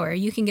an hour.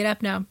 You can get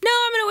up now. No,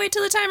 I'm going to wait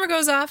till the timer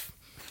goes off.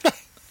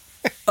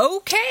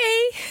 Okay.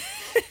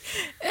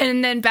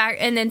 And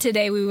then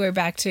today we were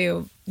back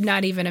to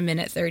not even a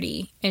minute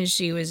 30, and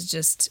she was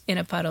just in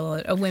a puddle,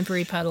 a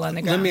whimpery puddle on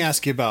the ground. Let me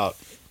ask you about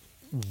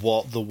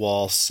the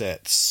wall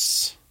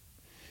sits.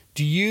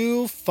 Do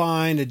you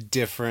find a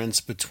difference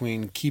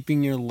between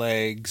keeping your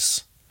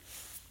legs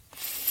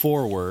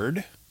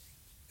forward,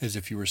 as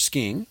if you were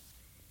skiing,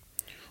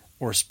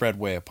 or spread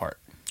way apart?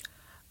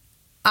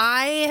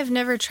 I have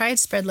never tried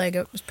spread leg.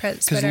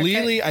 Because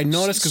Lily, I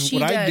noticed because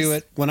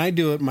when I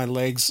do it, my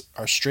legs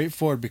are straight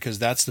forward because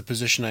that's the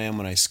position I am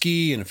when I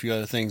ski and a few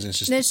other things. And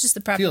it's just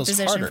the proper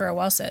position harder. For a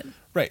wall sit.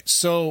 Right.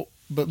 So,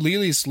 but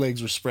Lily's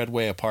legs were spread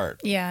way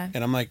apart. Yeah.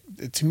 And I'm like,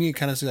 to me, it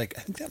kind of feels like,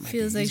 I think that might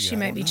feels be like easier. she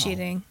might be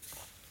cheating.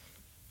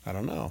 I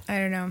don't know.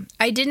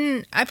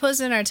 I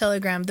posted in our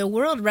Telegram, the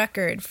world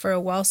record for a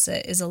wall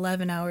sit is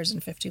 11 hours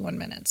and 51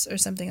 minutes or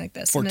something like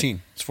this.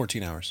 14. It's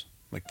 14 hours.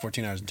 Like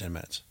 14 hours and 10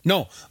 minutes.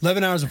 No,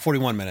 11 hours and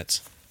 41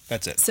 minutes.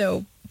 That's it.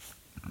 So,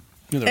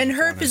 and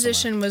her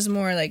position was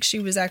more like she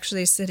was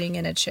actually sitting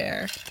in a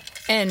chair.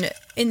 And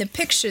in the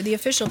picture, the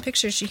official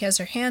picture, she has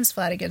her hands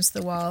flat against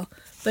the wall.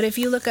 But if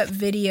you look up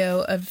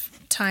video of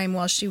time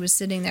while she was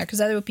sitting there,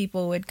 because other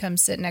people would come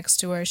sit next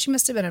to her. She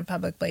must have been in a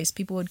public place.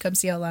 People would come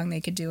see how long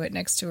they could do it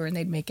next to her, and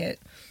they'd make it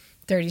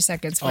 30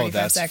 seconds,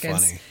 45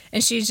 seconds. Funny.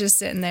 And she's just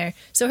sitting there.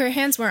 So her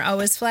hands weren't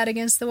always flat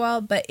against the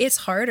wall, but it's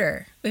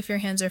harder if your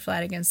hands are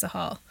flat against the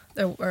wall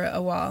or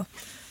a wall.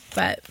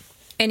 But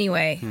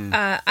anyway,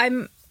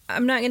 I'm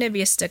not going to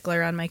be a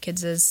stickler on my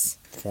kids'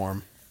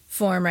 form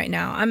right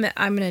now. I'm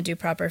going to do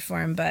proper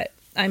form, but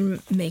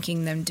I'm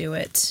making them do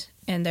it,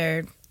 and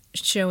they're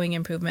showing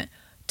improvement.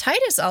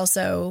 Titus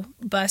also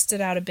busted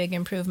out a big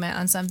improvement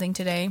on something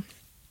today.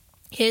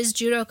 His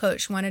judo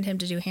coach wanted him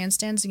to do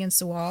handstands against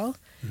the wall.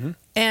 Mm-hmm.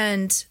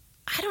 And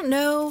I don't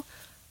know.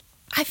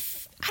 I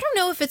don't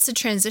know if it's a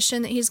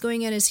transition that he's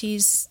going in as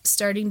he's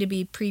starting to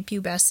be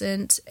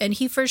prepubescent. And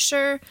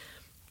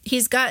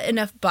he's got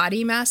enough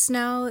body mass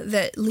now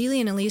that Lily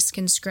and Elise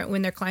can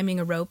when they're climbing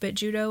a rope at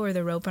judo or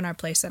the rope on our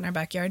playset in our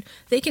backyard,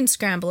 they can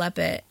scramble up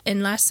it.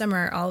 And last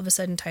summer, all of a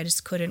sudden,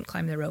 Titus couldn't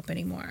climb the rope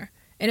anymore.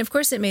 And of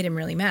course, it made him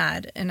really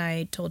mad. And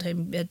I told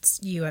him,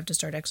 you have to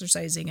start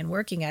exercising and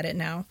working at it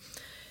now.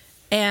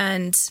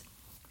 And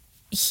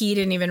he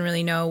didn't even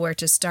really know where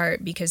to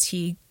start because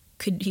he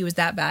was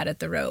that bad at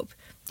the rope.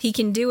 He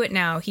can do it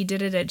now. He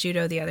did it at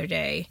judo the other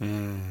day.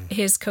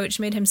 His coach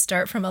made him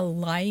start from a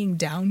lying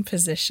down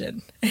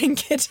position and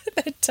get to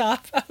the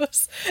top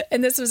house.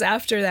 And this was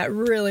after this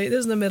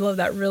was in the middle of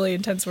that really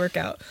intense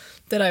workout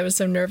that I was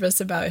so nervous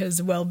about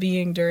his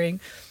well-being during.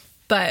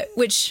 But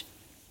which,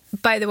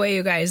 by the way,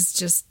 you guys,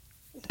 just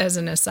as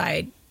an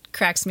aside,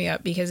 cracks me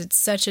up because it's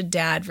such a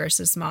dad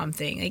versus mom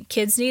thing. Like,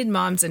 kids need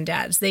moms and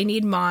dads. They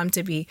need mom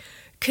to be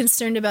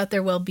concerned about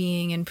their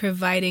well-being and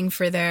providing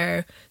for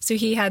so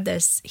he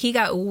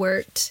got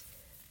worked.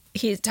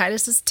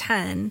 Titus is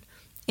 10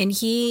 and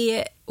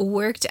he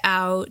worked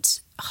out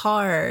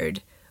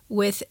hard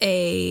with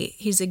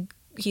he's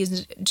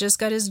just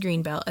got his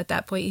green belt. At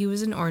that point, he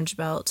was an orange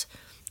belt,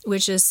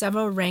 which is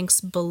several ranks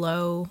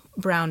below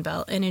brown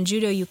belt. And in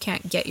judo, you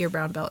can't get your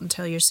brown belt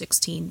until you're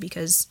 16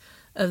 because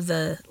of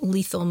the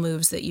lethal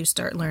moves that you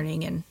start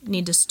learning and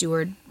need to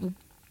steward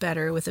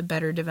better with a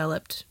better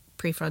developed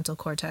prefrontal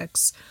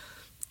cortex.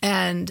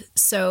 And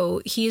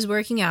so he's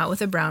working out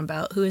with a brown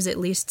belt who is at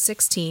least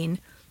 16.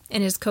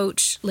 And his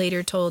coach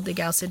later told the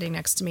gal sitting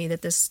next to me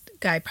that this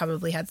guy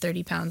probably had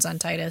 30 pounds on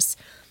Titus.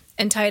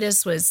 And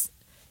Titus was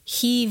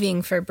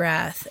heaving for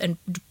breath and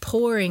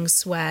pouring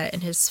sweat,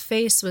 and his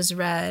face was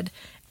red.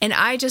 And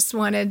I just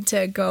wanted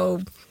to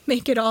go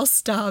make it all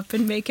stop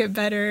and make it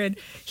better. And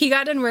he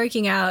got done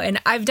working out.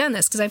 And I've done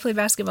this because I played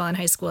basketball in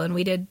high school, and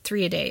we did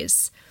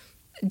 3-a-days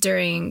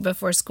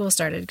before school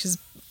started. Because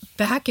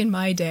back in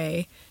my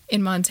day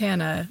in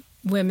Montana,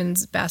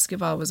 women's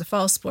basketball was a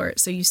fall sport.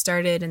 So you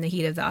started in the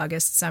heat of the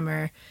August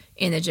summer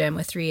in the gym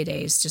with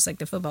 3-a-days, just like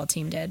the football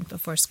team did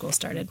before school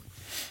started.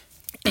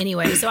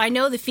 Anyway, so I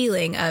know the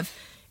feeling of,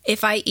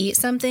 if I eat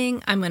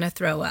something, I'm going to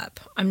throw up.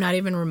 I'm not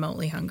even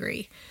remotely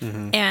hungry.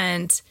 Mm-hmm.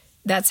 And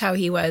that's how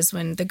he was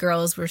when the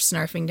girls were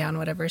snarfing down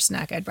whatever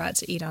snack I'd brought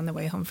to eat on the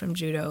way home from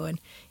judo. And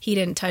he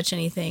didn't touch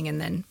anything. And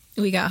then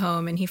we got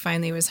home and he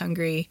finally was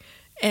hungry.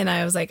 And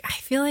I was like, I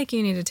feel like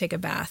you need to take a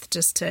bath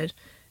just to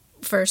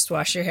first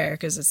wash your hair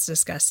because it's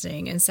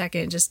disgusting. And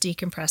second, just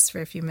decompress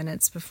for a few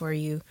minutes before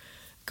you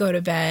go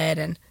to bed.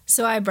 And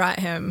so I brought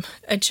him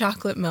a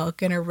chocolate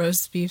milk and a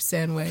roast beef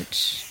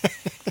sandwich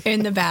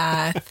in the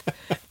bath.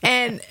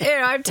 And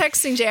I'm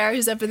texting JR,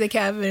 who's up in the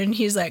cabin, and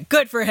he's like,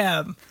 good for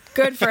him.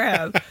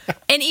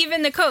 And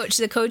even the coach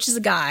is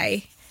a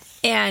guy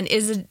and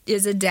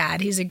is a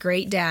dad. He's a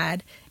great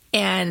dad.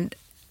 And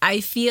I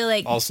feel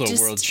like also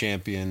world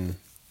champion.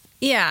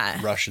 Yeah.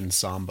 Russian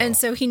Sambo. And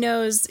so he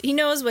knows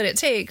what it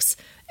takes,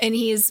 and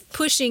he's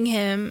pushing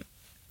him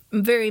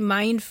very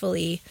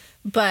mindfully.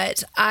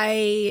 But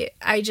I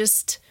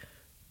just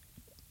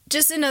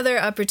another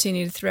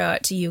opportunity to throw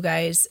out to you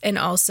guys and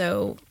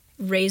also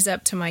raise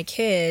up to my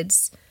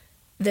kids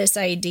this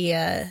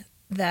idea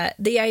that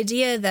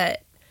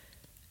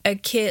a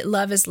kid,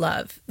 love is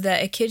love,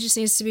 that a kid just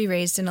needs to be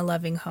raised in a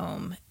loving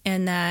home,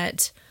 and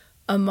that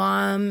a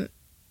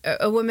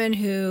woman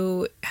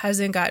who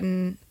hasn't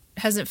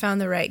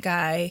found the right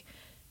guy,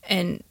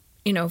 and,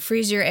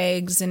 freeze your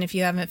eggs. And if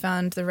you haven't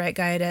found the right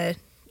guy to,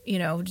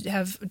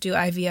 do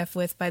IVF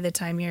with by the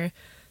time you're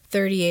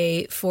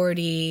 38,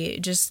 40,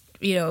 just,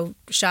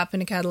 shop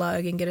in a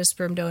catalog and get a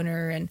sperm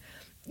donor, and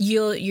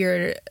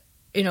you're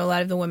a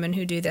lot of the women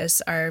who do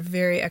this are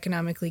very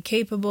economically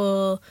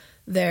capable.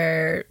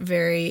 They're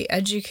very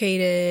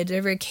educated.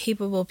 They're very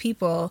capable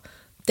people.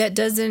 That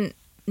doesn't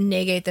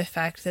negate the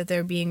fact that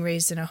they're being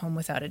raised in a home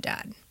without a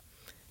dad.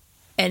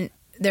 And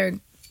they're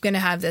going to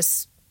have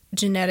this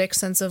genetic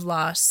sense of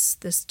loss,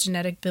 this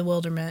genetic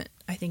bewilderment,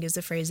 I think is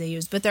the phrase they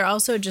use. But they're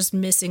also just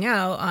missing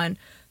out on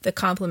the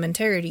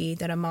complementarity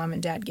that a mom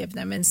and dad give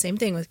them. And same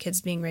thing with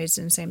kids being raised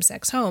in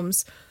same-sex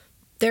homes.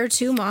 Their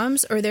two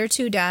moms or their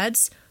two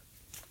dads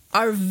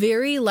are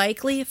very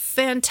likely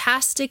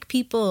fantastic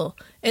people.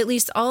 At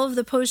least all of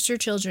the poster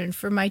children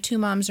for my two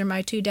moms or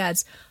my two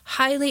dads,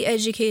 highly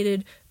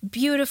educated,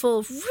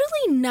 beautiful,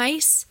 really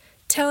nice,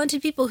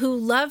 talented people who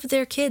love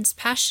their kids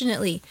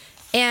passionately.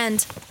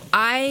 And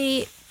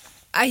I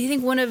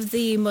think one of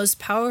the most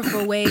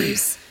powerful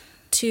ways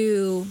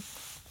to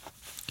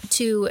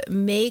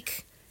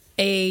make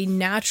a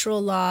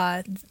natural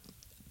law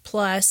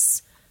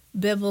plus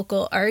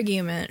biblical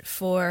argument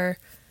for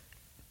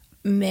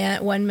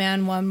one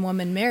man, one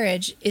woman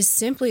marriage is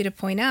simply to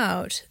point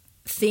out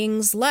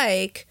things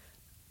like,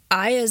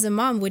 I as a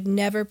mom would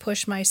never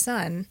push my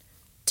son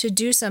to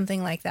do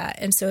something like that.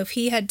 And so if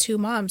he had two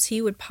moms,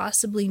 he would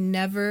possibly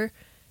never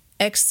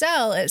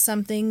excel at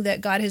something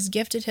that God has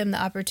gifted him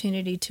the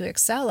opportunity to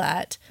excel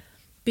at,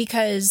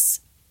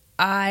 because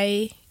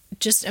I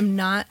just am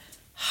not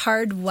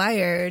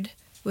hardwired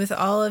with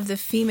all of the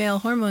female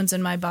hormones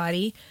in my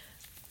body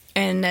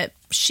and that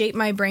shape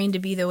my brain to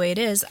be the way it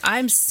is.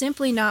 I'm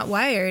simply not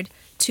wired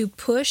to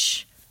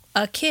push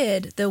a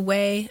kid the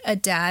way a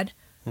dad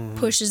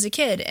pushes a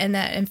kid. And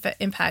that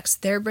impacts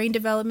their brain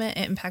development.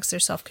 It impacts their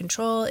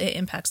self-control. It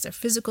impacts their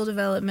physical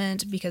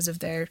development because of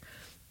their,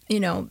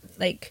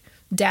 like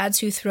dads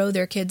who throw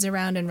their kids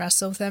around and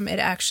wrestle with them. It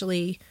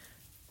actually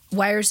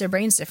wires their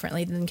brains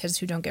differently than kids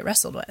who don't get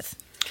wrestled with.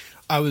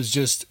 I was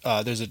just,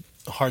 there's a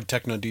hard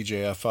techno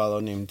DJ I follow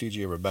named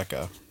DJ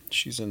Rebecca.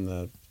 She's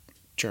in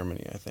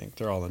Germany, I think.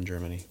 They're all in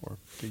Germany or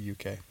the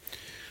UK.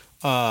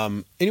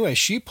 Anyway,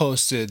 she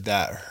posted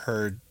that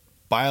her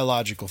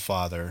biological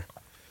father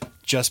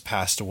just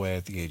passed away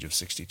at the age of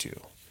 62.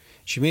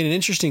 She made an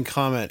interesting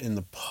comment in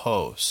the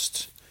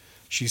post.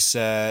 She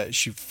said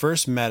she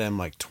first met him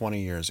like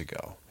 20 years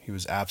ago. He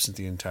was absent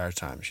the entire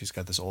time. She's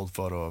got this old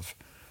photo of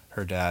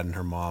her dad and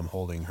her mom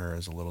holding her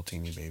as a little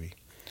teeny baby.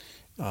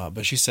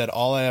 But she said,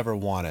 all I ever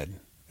wanted,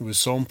 it was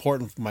so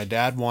important. My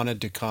dad wanted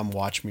to come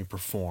watch me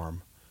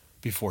perform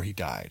before he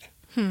died,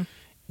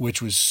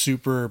 which was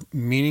super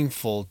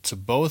meaningful to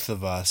both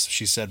of us.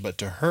 She said, but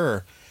to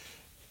her,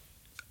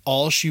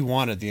 all she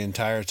wanted the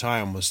entire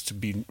time was to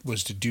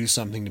do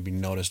something to be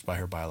noticed by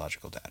her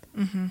biological dad,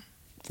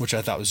 which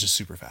I thought was just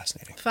super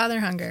fascinating. Father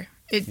hunger.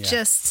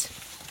 Just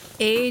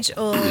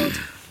age-old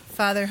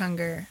father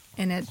hunger.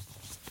 And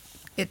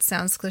it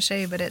sounds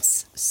cliche, but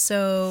it's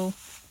so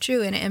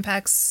true, and it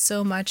impacts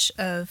so much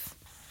of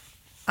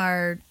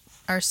our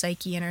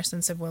psyche and our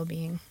sense of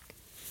well-being.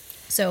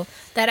 So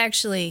that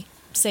actually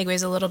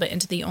segues a little bit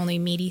into the only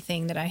meaty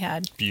thing that I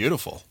had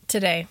beautiful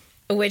today,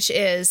 which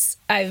is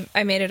I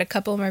made it a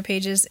couple more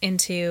pages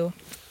into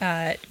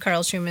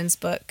Carl Trueman's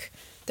book,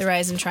 The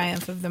Rise and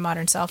Triumph of the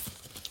Modern Self.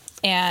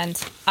 And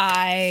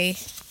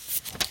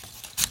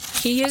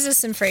he uses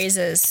some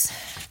phrases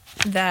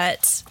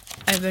that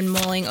I've been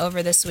mulling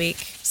over this week.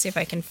 See if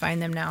I can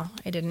find them now.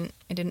 I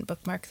didn't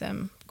bookmark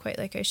them quite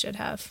like I should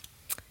have.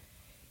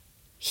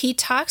 He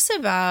talks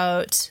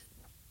about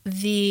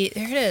there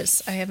it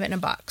is. I have it in a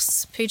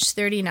box. Page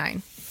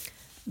 39.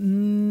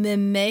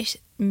 Mimesis,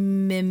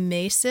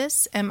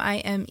 mimesis, and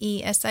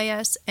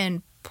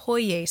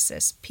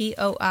poiesis,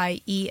 poiesis.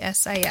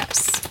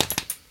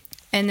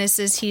 And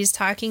he's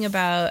talking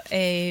about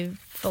a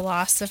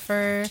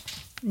philosopher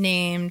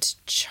named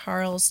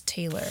Charles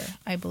Taylor.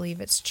 I believe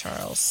it's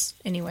Charles.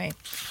 Anyway,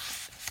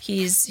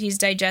 he's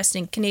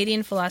digesting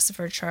Canadian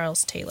philosopher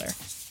Charles Taylor.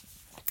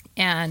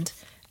 And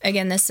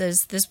again,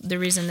 the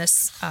reason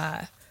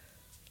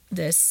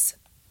this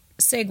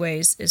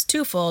segues is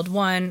twofold.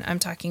 One, I'm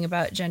talking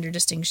about gender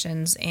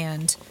distinctions,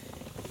 and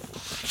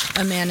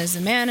a man is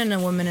a man and a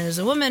woman is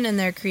a woman, and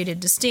they're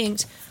created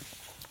distinct.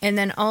 And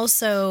then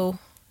also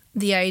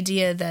the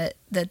idea that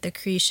the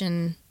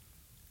creation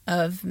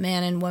of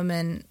man and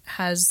woman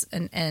has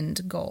an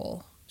end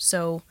goal.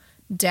 So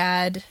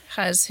dad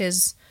has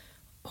his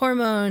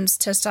hormones,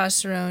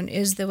 testosterone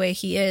is the way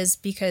he is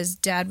because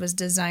dad was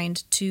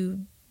designed to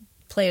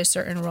play a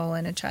certain role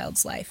in a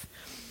child's life.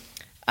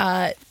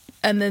 A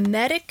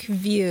mimetic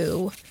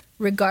view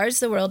regards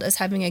the world as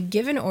having a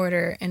given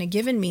order and a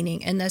given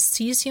meaning, and thus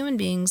sees human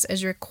beings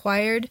as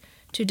required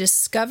to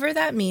discover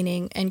that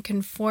meaning and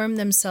conform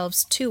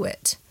themselves to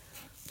it.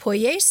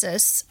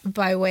 Poiesis,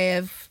 by way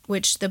of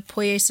which the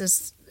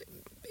poiesis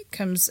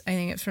comes, I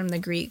think it's from the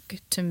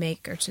Greek to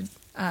make or to,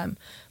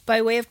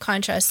 by way of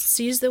contrast,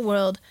 sees the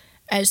world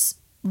as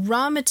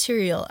raw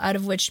material out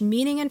of which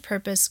meaning and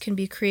purpose can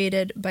be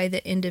created by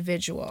the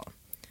individual.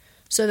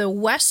 So the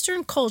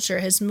Western culture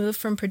has moved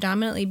from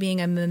predominantly being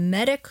a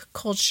mimetic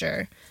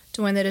culture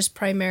to one that is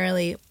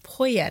primarily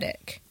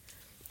poietic.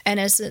 And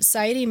as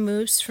society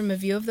moves from a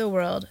view of the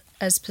world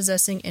as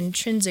possessing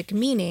intrinsic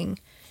meaning,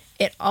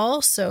 it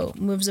also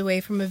moves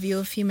away from a view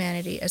of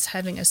humanity as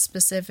having a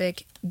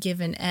specific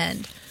given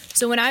end.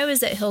 So when I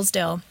was at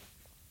Hillsdale,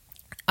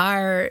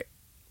 our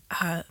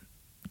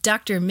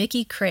Dr.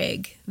 Mickey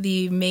Craig,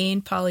 the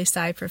main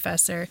poli-sci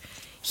professor,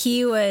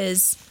 he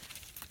was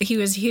a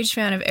huge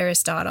fan of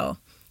Aristotle.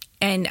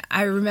 And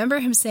I remember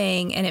him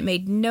saying, and it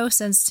made no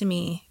sense to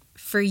me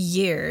for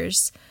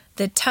years,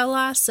 the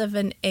telos of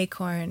an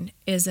acorn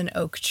is an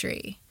oak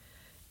tree.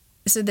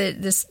 So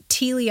this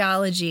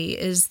teleology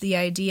is the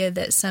idea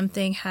that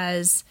something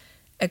has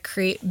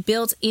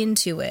built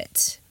into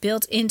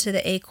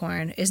the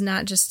acorn is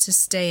not just to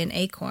stay an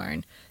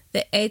acorn.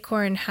 The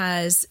acorn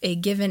has a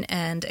given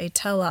end, a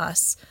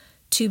telos,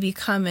 to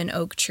become an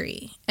oak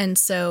tree. And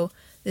so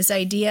this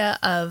idea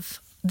of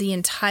the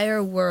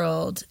entire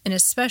world, and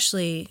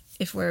especially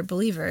if we're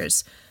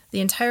believers, the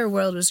entire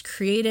world was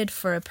created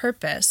for a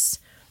purpose.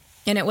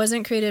 And it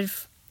wasn't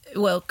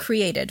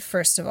created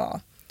first of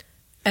all,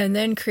 and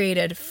then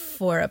created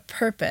for a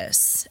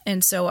purpose.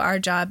 And so our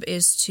job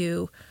is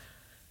to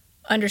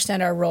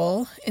understand our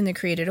role in the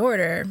created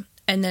order,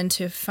 and then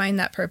to find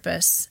that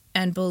purpose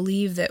and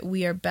believe that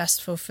we are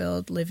best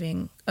fulfilled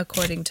living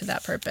according to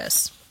that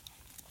purpose.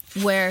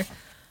 Where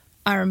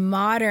our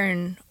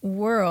modern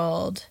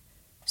world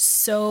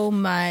so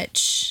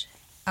much,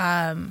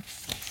 and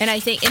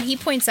he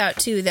points out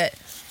too that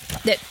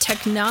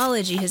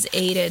technology has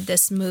aided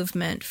this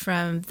movement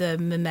from the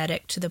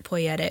mimetic to the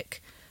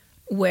poetic,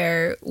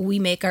 where we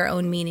make our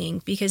own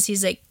meaning. Because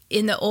he's like,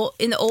 in the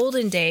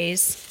olden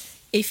days,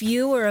 if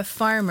you were a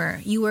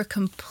farmer, you were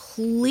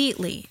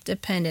completely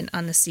dependent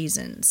on the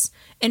seasons.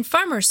 And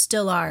farmers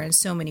still are in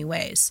so many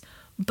ways.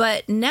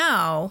 But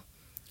now,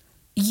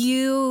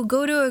 you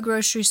go to a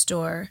grocery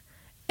store,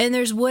 and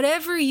there's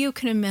whatever you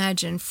can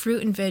imagine,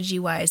 fruit and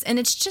veggie-wise, and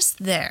it's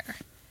just there.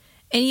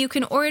 And you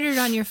can order it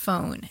on your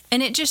phone,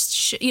 and it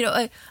just,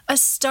 a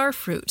star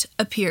fruit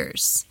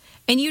appears.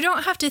 And you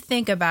don't have to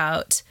think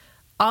about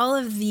all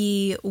of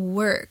the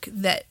work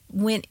that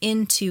went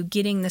into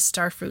getting the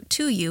star fruit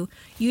to you.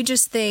 You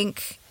just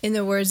think, in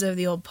the words of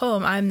the old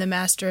poem, I'm the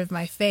master of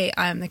my fate,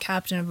 I am the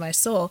captain of my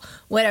soul,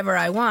 whatever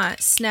I want,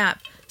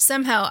 snap.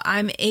 Somehow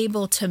I'm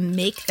able to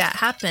make that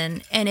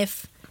happen. And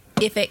if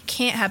it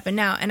can't happen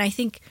now, and I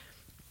think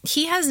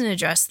he hasn't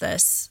addressed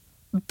this,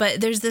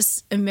 but there's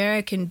this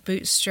American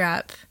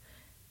bootstrap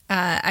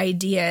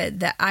idea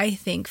that I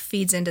think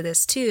feeds into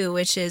this too,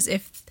 which is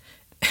if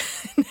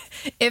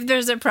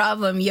there's a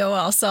problem,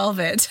 I'll solve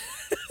it.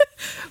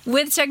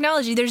 With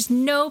technology, there's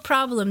no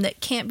problem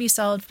that can't be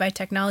solved by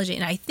technology.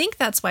 And I think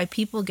that's why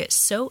people get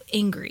so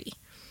angry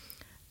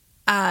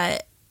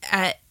at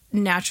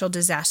natural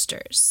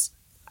disasters.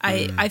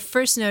 I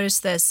first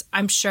noticed this,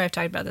 I'm sure I've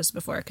talked about this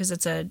before because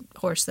it's a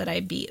horse that I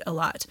beat a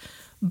lot.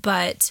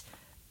 But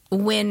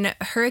when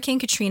Hurricane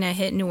Katrina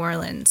hit New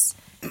Orleans,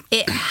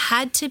 it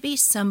had to be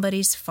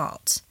somebody's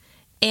fault.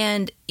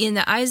 And in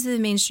the eyes of the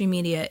mainstream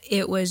media,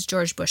 it was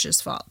George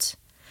Bush's fault.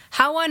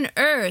 How on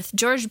earth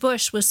George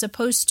Bush was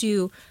supposed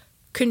to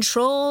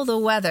control the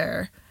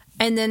weather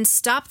and then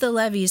stop the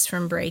levees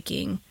from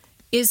breaking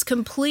is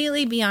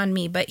completely beyond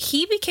me. But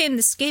he became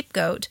the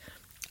scapegoat,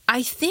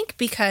 I think,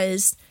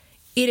 because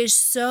it is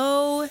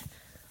so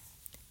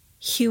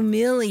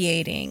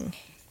humiliating,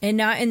 and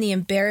not in the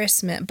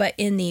embarrassment, but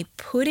in the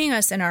putting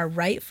us in our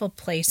rightful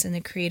place in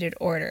the created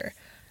order,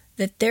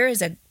 that there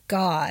is a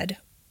God,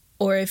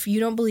 or if you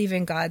don't believe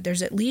in God,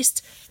 there's at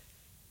least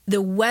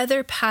the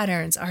weather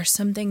patterns are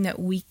something that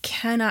we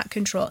cannot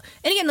control.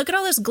 And again, look at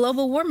all this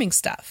global warming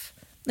stuff.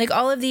 Like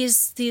all of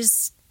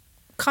these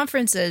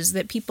conferences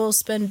that people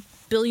spend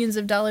billions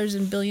of dollars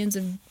and billions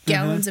of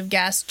gallons of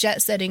gas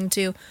jet setting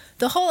to.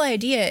 The whole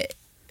idea.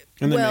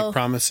 And they make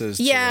promises.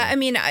 Yeah, I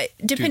mean,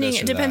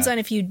 it depends on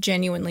if you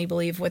genuinely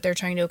believe what they're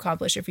trying to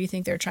accomplish. If you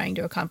think they're trying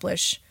to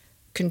accomplish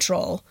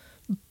control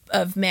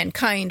of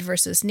mankind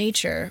versus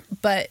nature,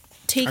 but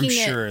taking I'm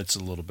sure it's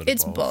a little bit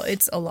of both.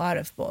 It's a lot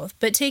of both.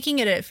 But taking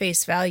it at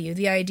face value,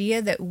 the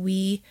idea that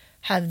we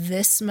have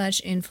this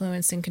much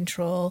influence and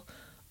control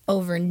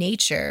over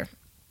nature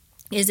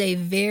is a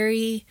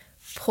very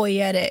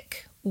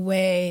poetic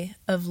way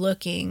of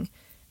looking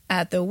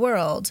at the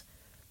world.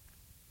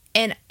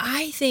 And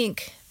I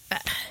think,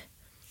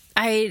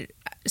 scrolling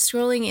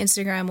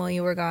Instagram while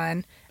you were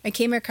gone, I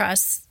came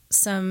across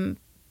something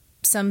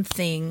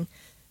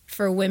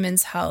for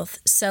women's health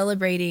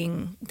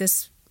celebrating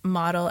this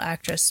model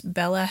actress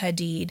Bella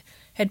Hadid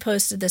had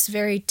posted this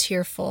very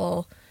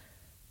tearful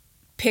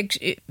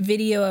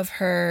video of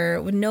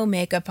her with no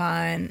makeup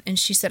on, and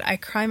she said, I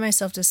cry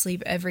myself to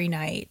sleep every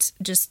night.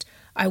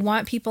 I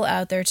want people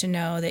out there to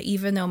know that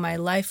even though my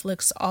life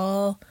looks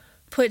all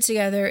put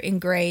together and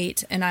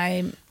great and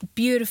I'm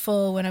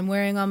beautiful when I'm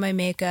wearing all my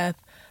makeup,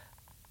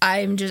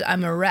 I'm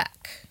a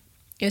wreck.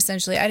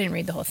 Essentially, I didn't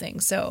read the whole thing,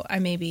 so I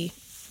may be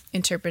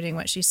interpreting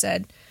what she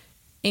said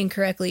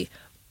incorrectly,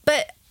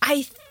 but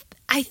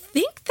I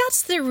think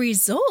that's the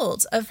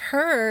result of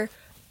her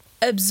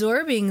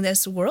absorbing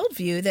this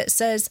worldview that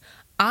says,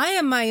 I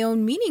am my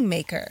own meaning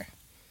maker.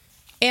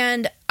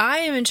 And I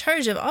am in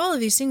charge of all of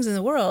these things in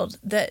the world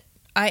that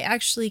I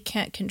actually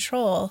can't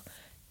control,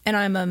 and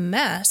I'm a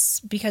mess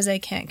because I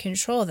can't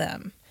control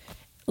them.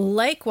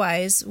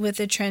 Likewise, with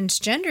the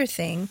transgender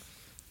thing,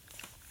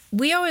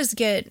 we always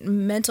get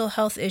mental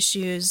health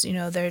issues. You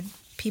know,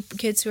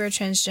 kids who are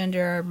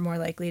transgender are more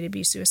likely to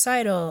be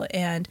suicidal,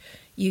 and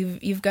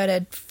you've got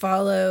to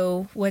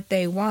follow what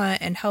they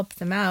want and help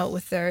them out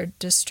with their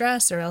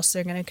distress, or else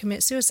they're going to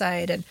commit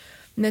suicide. And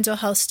mental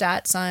health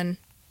stats on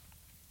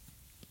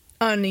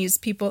these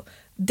people,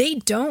 they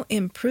don't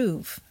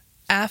improve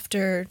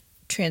after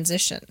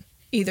transition,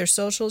 either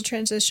social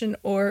transition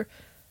or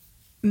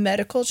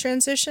medical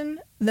transition.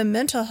 The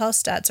mental health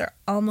stats are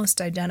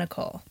almost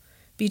identical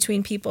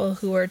between people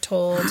who are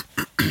told,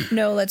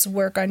 no, let's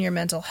work on your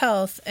mental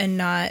health and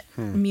not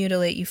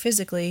mutilate you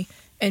physically,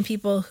 and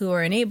people who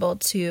are unable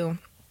to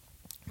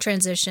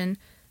transition.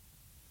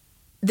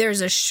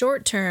 There's a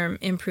short-term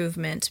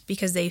improvement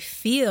because they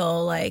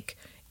feel like,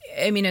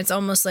 I mean, it's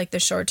almost like the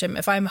short-term.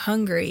 If I'm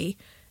hungry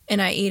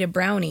and I eat a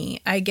brownie,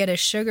 I get a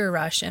sugar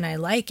rush and I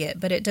like it,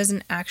 but it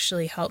doesn't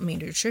actually help me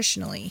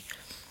nutritionally.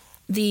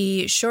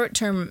 The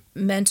short-term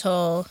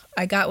mental,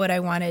 I got what I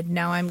wanted,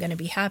 now I'm going to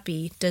be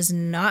happy, does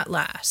not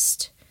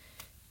last.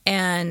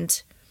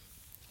 And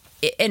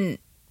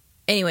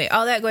anyway,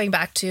 all that going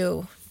back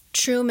to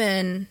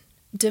Truman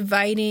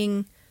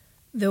dividing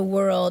the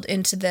world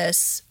into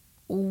this,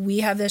 we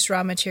have this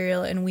raw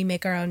material and we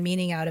make our own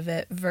meaning out of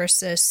it,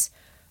 versus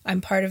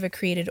I'm part of a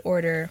created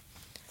order.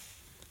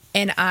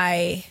 And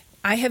I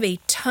have a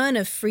ton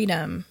of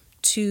freedom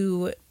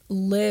to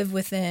live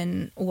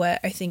within what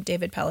I think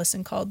David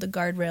Pallison called the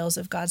guardrails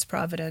of God's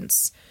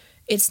providence.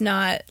 It's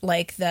not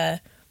like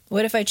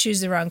what if I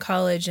choose the wrong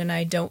college and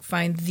I don't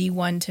find the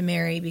one to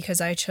marry because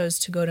I chose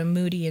to go to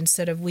Moody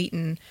instead of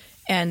Wheaton,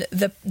 and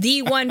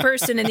the one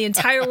person in the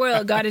entire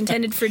world God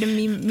intended for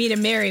me to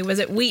marry was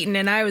at Wheaton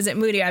and I was at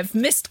Moody. I've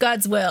missed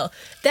God's will.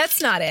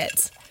 That's not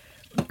it.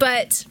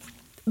 But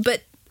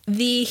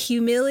the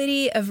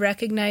humility of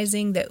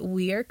recognizing that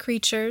we are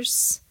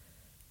creatures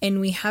and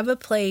we have a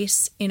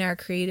place in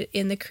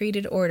the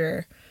created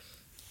order,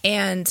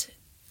 and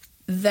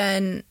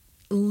then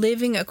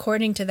living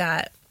according to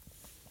that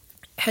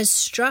has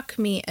struck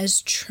me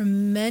as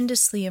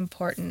tremendously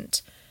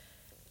important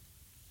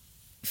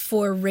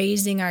for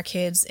raising our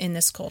kids in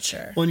this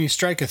culture. When you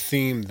strike a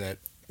theme that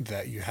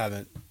you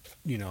haven't,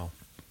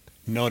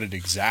 noted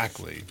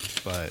exactly,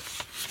 but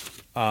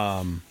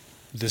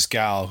this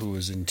gal who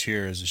was in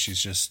tears,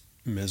 she's just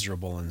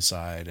miserable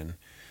inside, and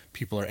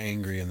people are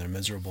angry and they're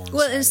miserable inside.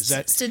 Well,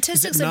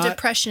 statistics of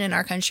depression in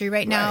our country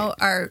right now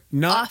are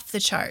off the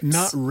charts.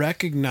 Not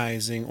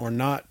recognizing or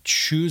not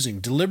choosing,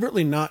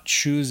 deliberately not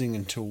choosing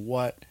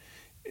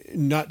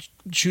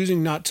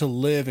not to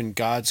live in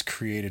God's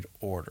created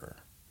order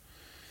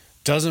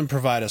doesn't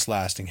provide us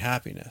lasting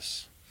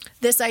happiness.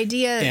 This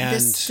idea,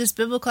 this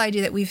biblical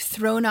idea that we've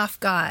thrown off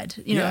God,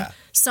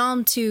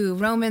 Psalm 2,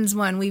 Romans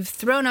 1, we've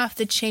thrown off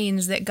the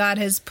chains that God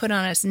has put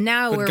on us.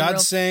 Now but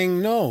God's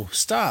saying, no,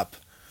 stop.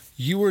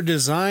 You were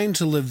designed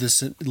to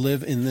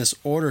live in this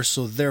order,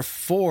 so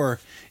therefore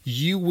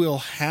you will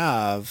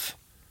have,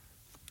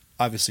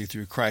 obviously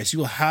through Christ, you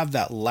will have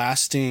that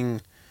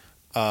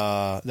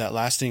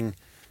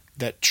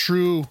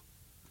true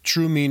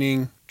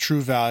meaning,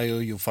 true value.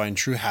 You'll find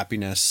true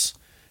happiness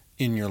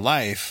in your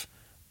life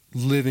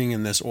living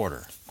in this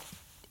order.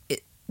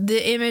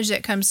 The image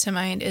that comes to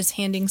mind is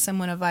handing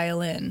someone a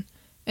violin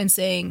and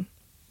saying,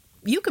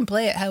 you can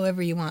play it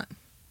however you want.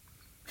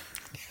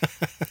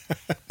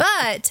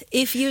 But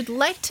if you'd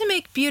like to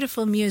make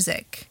beautiful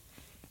music,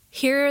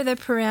 here are the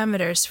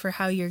parameters for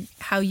how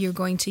you're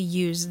going to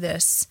use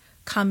this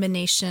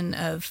combination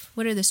of,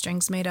 what are the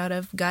strings made out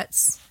of?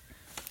 Guts?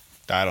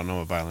 I don't know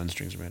what violin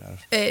strings are made out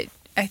of.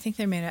 I think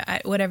they're made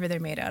out, whatever they're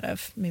made out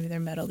of. Maybe they're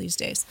metal these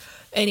days.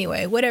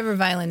 Anyway, whatever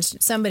violins,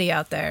 somebody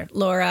out there,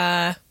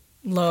 Laura,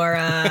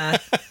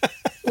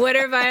 what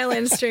are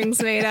violin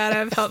strings made out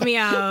of? Help me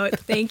out.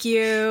 Thank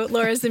you.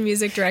 Laura's the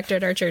music director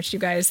at our church, you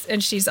guys.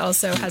 And she's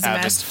also has a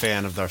master's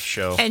fan of the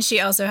show. And she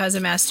also has a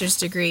master's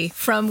degree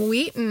from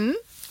Wheaton.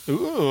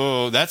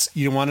 Ooh,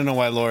 you want to know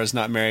why Laura's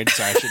not married?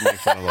 Sorry, I shouldn't make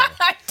fun of Laura.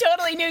 I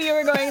totally knew you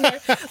were going there.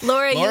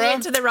 Laura, you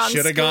went to the wrong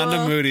school. Should have gone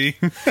to Moody.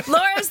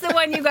 Laura's the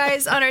one, you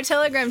guys, on our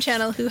Telegram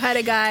channel who had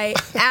a guy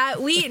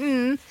at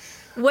Wheaton.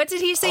 What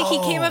did he say? He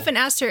came up and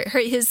asked her,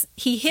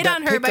 he hit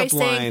on her by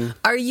saying,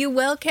 are you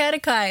well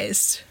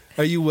catechized?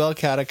 Are you well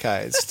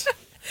catechized?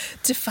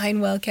 Define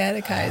well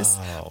catechized.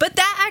 Oh. But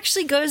that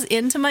actually goes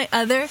into my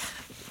other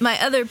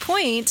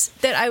point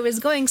that I was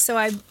going. So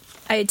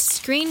I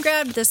screen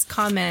grabbed this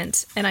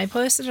comment and I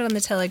posted it on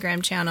the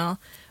Telegram channel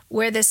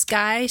where this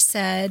guy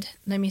said,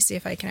 let me see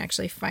if I can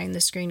actually find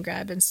the screen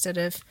grab instead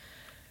of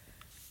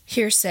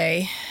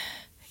hearsay.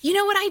 You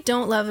know what I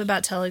don't love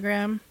about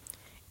Telegram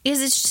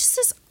is it's just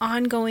this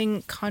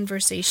ongoing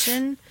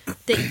conversation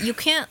that you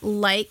can't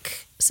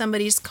like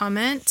somebody's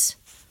comment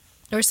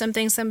or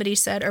something somebody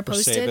said or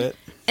posted. Save it.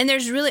 And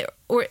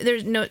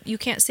you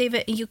can't save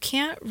it. You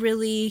can't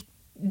really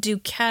do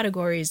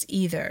categories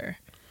either.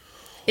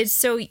 It's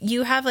so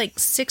you have like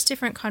 6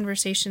 different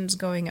conversations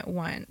going at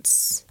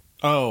once.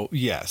 Oh,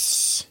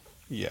 yes.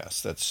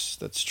 Yes,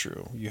 that's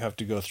true. You have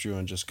to go through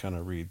and just kind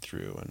of read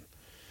through. And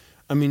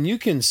I mean, you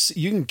can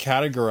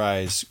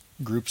categorize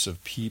groups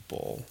of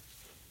people.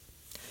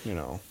 You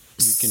know,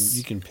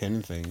 you can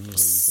pin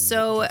things.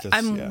 So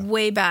I'm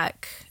way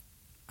back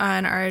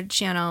on our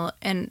channel,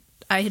 and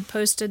I had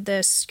posted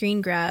this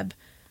screen grab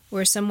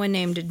where someone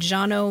named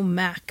Jono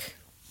Mac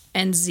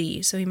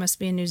NZ, so he must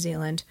be in New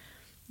Zealand.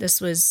 This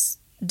was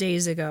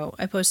days ago.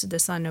 I posted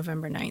this on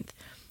November 9th.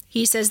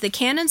 He says, the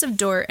canons of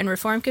Dort and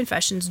Reformed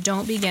confessions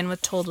don't begin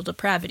with total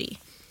depravity.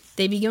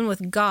 They begin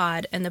with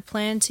God and the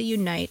plan to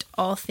unite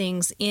all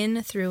things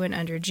in, through, and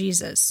under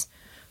Jesus.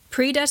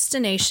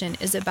 Predestination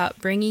is about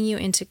bringing you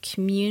into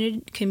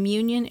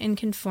communion and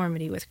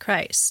conformity with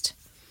Christ.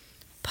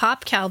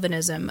 Pop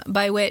Calvinism,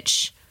 by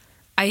which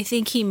I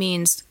think he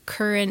means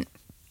current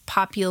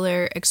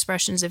popular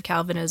expressions of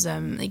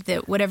Calvinism, like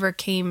that whatever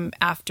came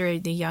after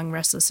the Young,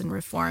 Restless, and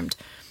Reformed,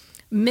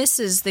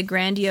 misses the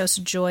grandiose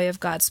joy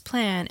of God's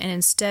plan and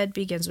instead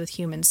begins with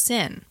human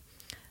sin.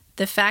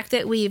 The fact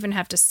that we even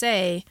have to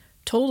say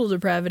total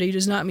depravity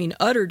does not mean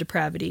utter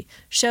depravity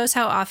shows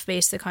how off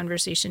base the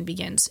conversation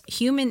begins.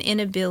 Human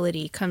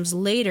inability comes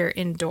later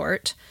in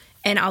Dort,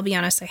 and I'll be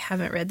honest, I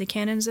haven't read the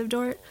canons of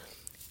Dort,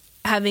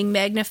 having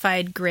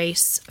magnified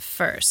grace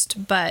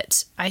first.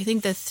 But I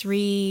think the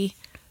 3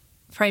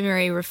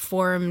 primary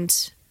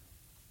Reformed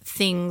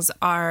things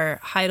are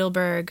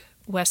Heidelberg,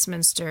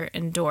 Westminster,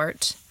 and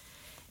Dort.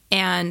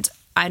 And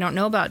I don't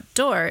know about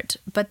Dort,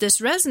 but this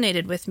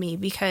resonated with me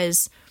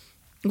because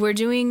we're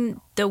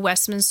doing the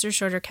Westminster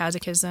Shorter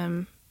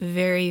Catechism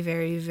very,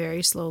 very,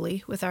 very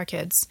slowly with our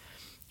kids.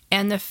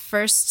 And the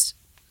first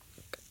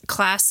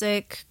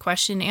classic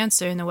question and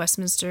answer in the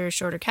Westminster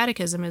Shorter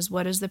Catechism is,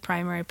 what is the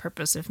primary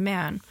purpose of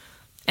man?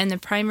 And the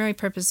primary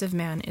purpose of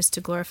man is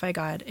to glorify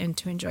God and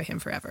to enjoy him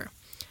forever.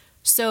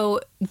 So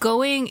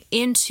going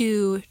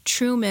into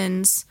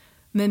Truman's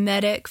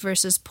mimetic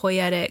versus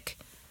poetic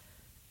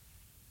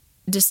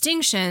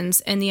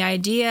distinctions and the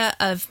idea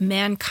of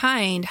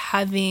mankind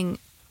having,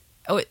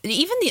 or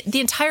even the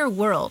entire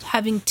world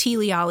having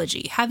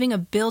teleology, having a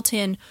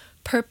built-in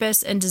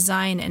purpose and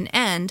design and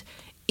end,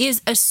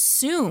 is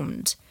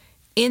assumed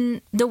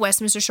in the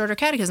Westminster Shorter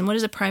Catechism. What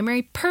is a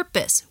primary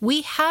purpose?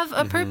 We have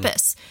a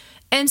purpose.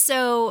 And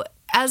so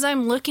as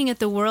I'm looking at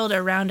the world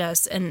around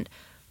us, and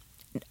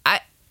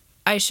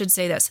I should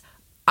say this,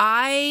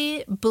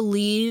 I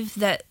believe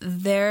that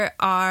there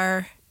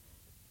are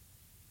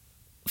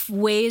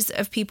ways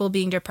of people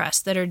being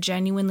depressed that are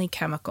genuinely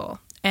chemical,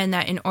 and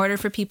that in order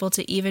for people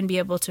to even be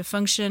able to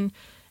function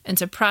and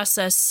to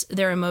process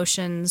their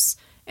emotions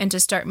and to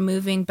start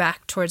moving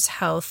back towards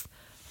health,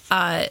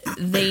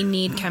 they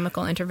need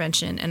chemical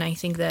intervention. And I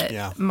think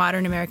that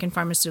modern American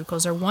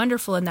pharmaceuticals are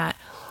wonderful in that.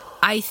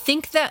 I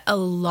think that a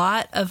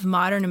lot of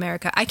modern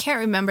America, I can't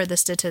remember the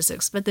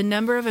statistics, but the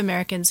number of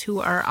Americans who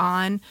are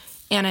on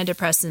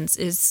antidepressants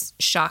is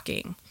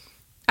shocking.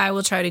 I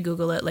will try to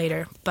Google it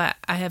later, but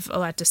I have a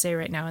lot to say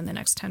right now in the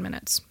next 10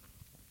 minutes.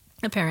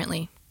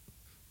 Apparently.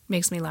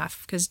 Makes me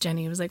laugh because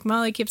Jenny was like,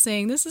 Molly keeps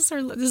saying, this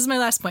is my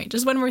last point.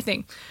 Just one more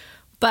thing.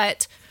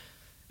 But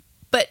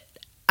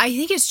I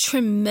think it's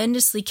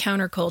tremendously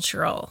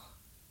countercultural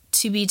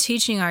to be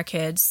teaching our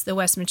kids the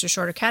Westminster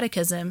Shorter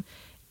Catechism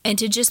and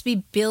to just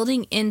be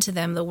building into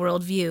them the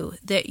worldview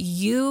that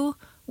you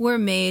were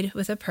made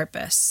with a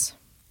purpose.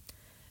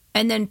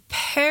 And then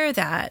pair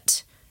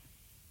that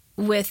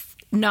with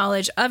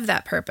knowledge of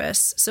that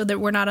purpose so that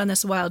we're not on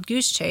this wild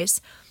goose chase.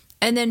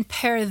 And then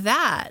pair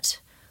that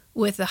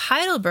with the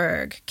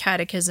Heidelberg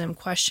Catechism,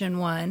 question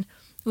 1,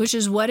 which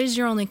is, what is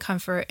your only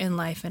comfort in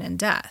life and in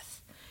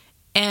death?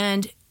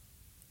 And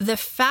the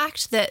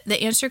fact that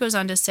the answer goes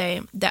on to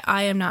say that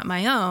I am not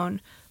my own,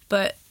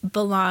 but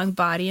belong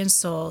body and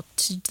soul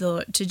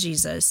to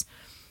Jesus.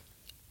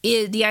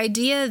 The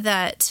idea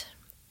that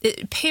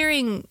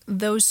pairing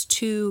those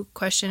 2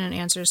 question and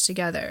answers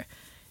together,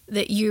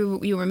 that you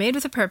were made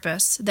with a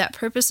purpose, that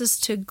purpose is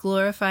to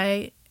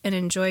glorify and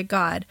enjoy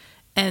God,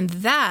 and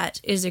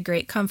that is a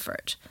great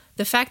comfort.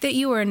 The fact that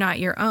you are not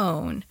your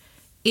own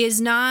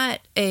is not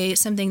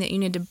something that you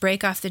need to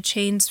break off the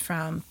chains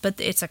from, but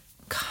it's a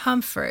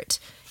comfort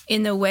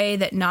in the way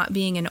that not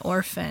being an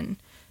orphan,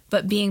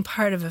 but being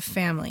part of a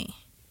family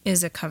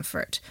is a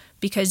comfort,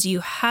 because you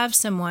have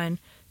someone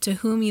to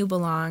whom you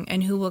belong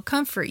and who will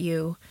comfort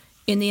you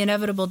in the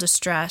inevitable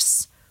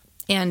distress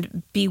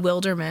and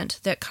bewilderment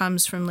that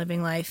comes from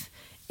living life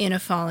in a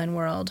fallen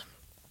world.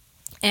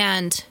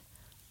 And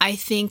I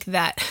think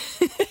that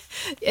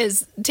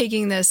is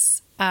taking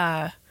this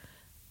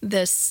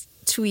this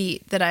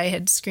tweet that I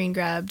had screen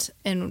grabbed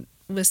and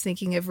was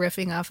thinking of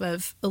riffing off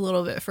of a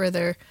little bit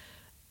further.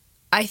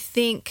 I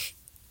think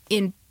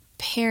in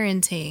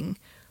parenting,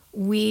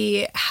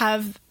 we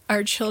have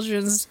our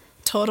children's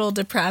total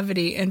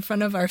depravity in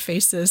front of our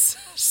faces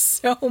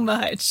so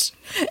much.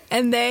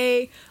 And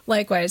they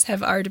likewise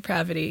have our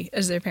depravity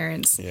as their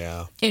parents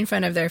in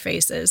front of their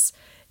faces.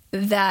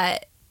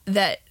 That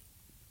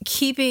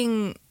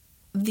keeping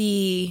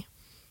the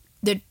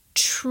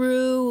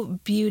true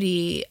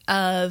beauty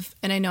of,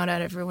 and I know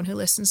not everyone who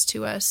listens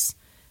to us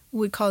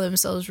would call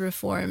themselves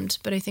Reformed,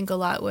 but I think a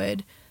lot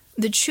would.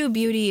 The true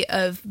beauty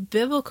of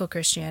biblical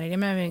Christianity, I'm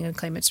not even going to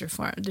claim it's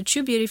Reformed. The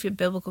true beauty of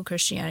biblical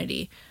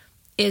Christianity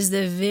is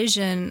the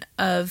vision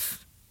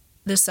of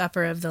the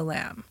supper of the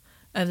Lamb,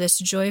 of this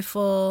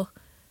joyful,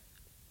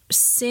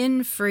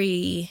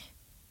 sin-free,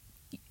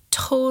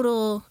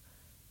 total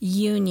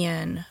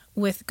union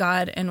with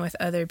God and with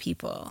other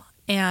people.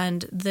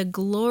 And the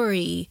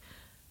glory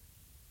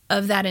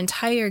of that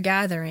entire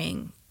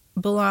gathering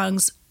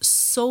belongs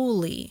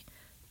solely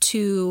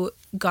to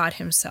God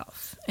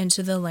himself and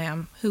to the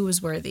Lamb who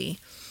was worthy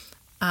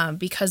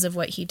because of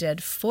what he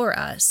did for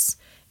us.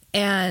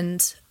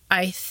 And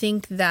I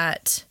think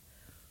that,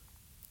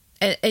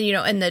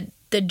 and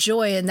the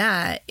joy in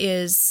that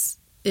is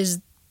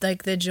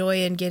like the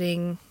joy in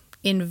getting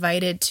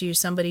invited to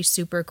somebody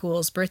super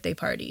cool's birthday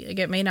party. Like,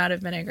 it may not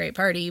have been a great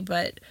party,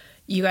 but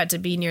you got to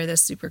be near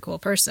this super cool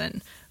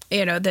person.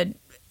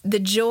 The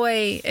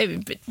joy,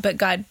 but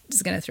God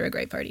is going to throw a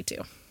great party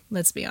too.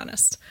 Let's be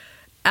honest.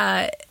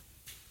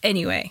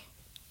 Anyway,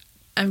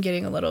 I'm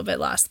getting a little bit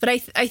lost, but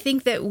I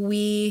think that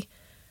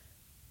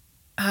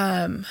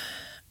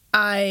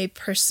I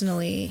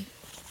personally,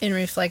 in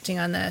reflecting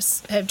on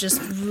this, have just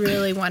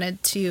really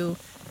wanted to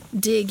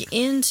dig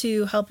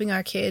into helping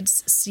our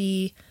kids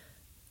see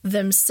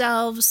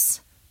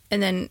themselves,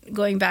 and then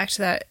going back to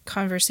that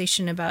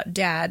conversation about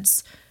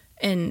dads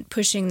and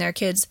pushing their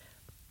kids.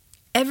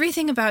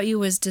 Everything about you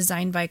was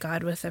designed by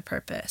God with a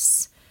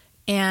purpose,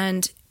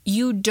 and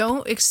you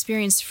don't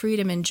experience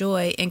freedom and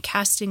joy in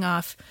casting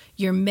off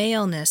your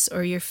maleness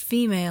or your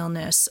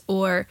femaleness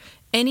or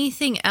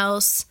anything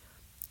else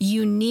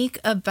unique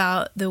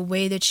about the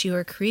way that you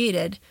are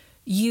created.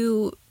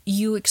 You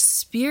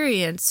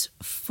experience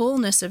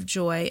fullness of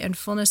joy and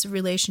fullness of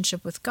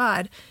relationship with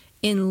God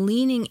in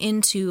leaning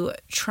into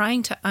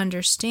trying to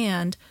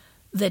understand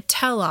the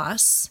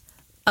telos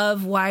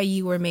of why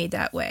you were made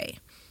that way.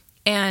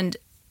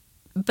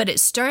 But it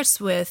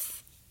starts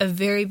with a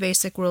very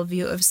basic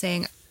worldview of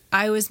saying,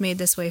 I was made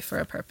this way for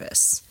a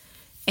purpose,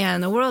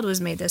 and the world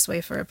was made this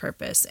way for a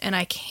purpose, and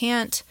I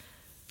can't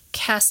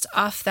cast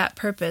off that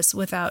purpose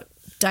without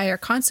dire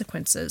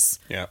consequences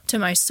to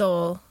my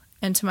soul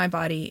and to my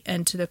body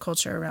and to the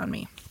culture around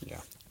me.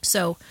 Yeah.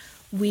 So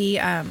we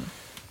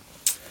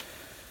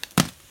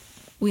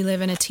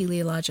live in a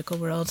teleological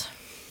world.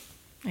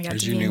 I got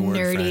There's to be a your new nerdy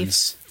word,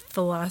 friends.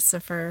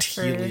 Philosopher.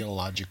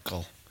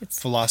 Teleological.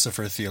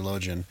 Philosopher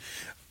theologian.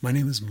 My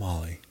name is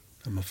Molly.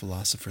 I'm a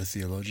philosopher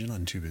theologian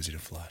on Too Busy to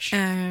Flush.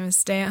 I'm a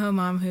stay-at-home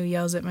mom who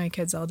yells at my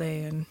kids all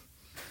day. And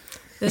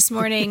this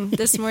morning,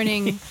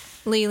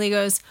 Lily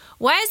goes,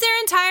 "Why is their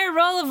entire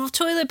roll of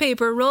toilet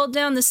paper rolled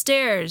down the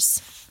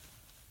stairs?"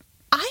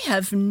 I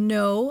have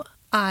no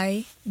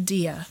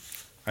idea.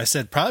 I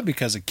said, probably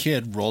because a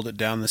kid rolled it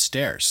down the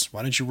stairs.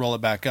 Why didn't you roll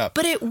it back up?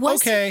 But it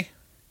wasn't. Okay.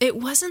 It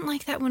wasn't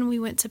like that when we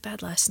went to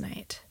bed last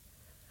night.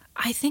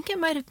 I think it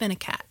might have been a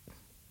cat.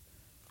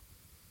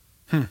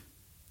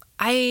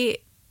 I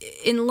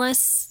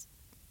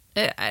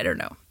don't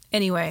know.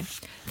 Anyway,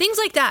 things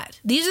like that.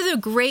 These are the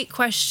great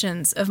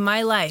questions of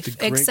my life,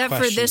 except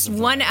for this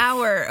 1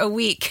 hour a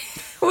week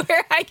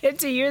where I get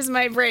to use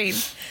my brain.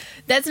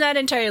 That's not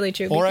entirely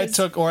true. Or I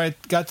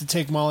got to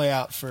take Molly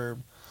out for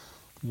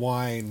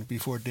wine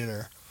before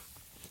dinner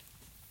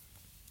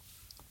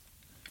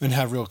and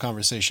have real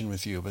conversation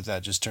with you, but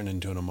that just turned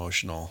into an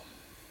emotional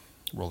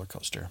roller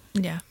coaster.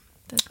 Yeah.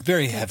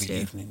 Very heavy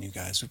evening, you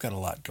guys. We've got a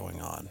lot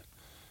going on.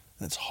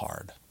 And it's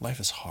hard. Life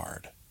is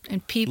hard.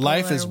 And people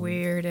are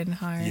weird and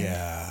hard.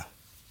 Yeah.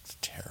 It's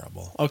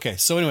terrible. Okay,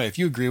 so anyway, if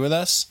you agree with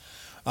us,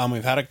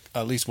 we've had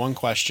at least one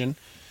question.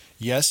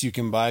 Yes, you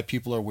can buy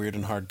People Are Weird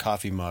and Hard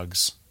coffee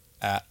mugs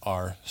at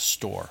our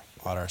store,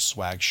 on our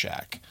Swag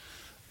Shack,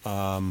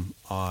 on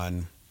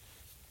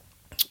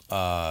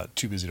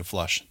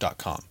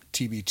toobusytoflush.com,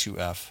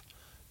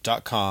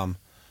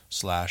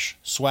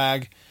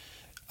 tb2f.com/swag.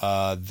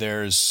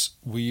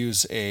 We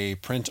use a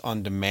print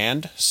on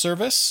demand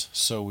service,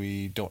 so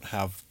we don't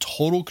have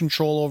total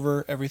control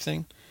over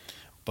everything,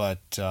 but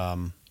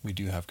we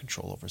do have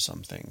control over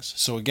some things.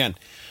 So again,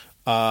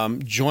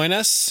 join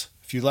us.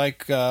 If you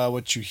like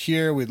what you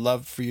hear, we'd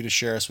love for you to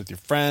share us with your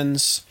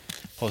friends,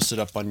 post it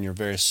up on your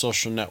various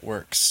social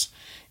networks.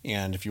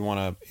 And if you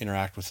want to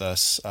interact with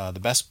us, the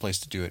best place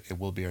to do it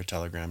will be our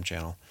Telegram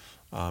channel.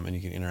 And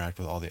you can interact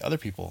with all the other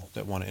people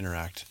that want to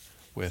interact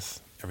with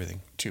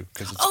everything too,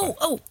 because it's fun.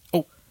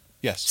 Oh,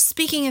 yes.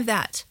 Speaking of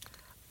that,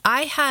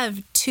 I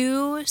have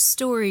 2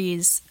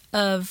 stories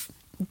of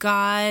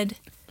God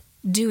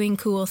doing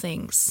cool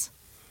things,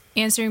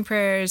 answering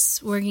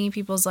prayers, working in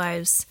people's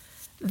lives.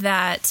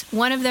 That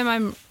one of them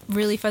I'm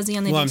really fuzzy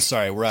on the. Well, I'm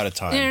sorry, we're out of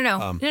time.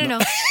 No.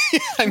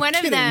 One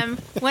of them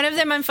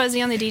I'm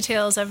fuzzy on the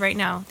details of right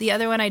now. The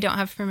other one I don't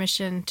have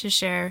permission to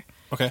share.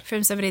 Okay.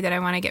 From somebody that I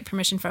want to get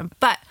permission from,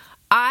 but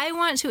I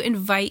want to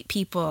invite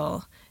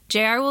people.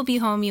 JR will be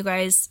home, you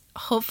guys,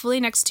 hopefully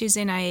next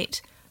Tuesday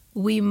night.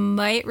 We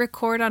might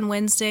record on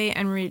Wednesday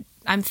and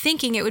I'm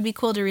thinking it would be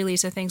cool to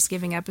release a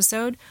Thanksgiving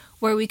episode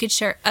where we could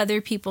share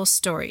other people's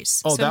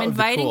stories. Oh, so I'm that would be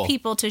inviting cool.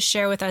 people to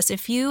share with us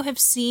if you have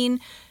seen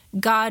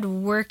God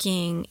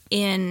working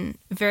in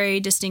very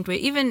distinct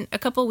ways. Even a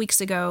couple weeks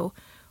ago,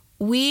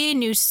 we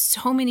knew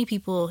so many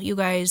people, you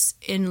guys,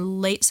 in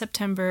late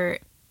September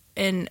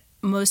and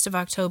most of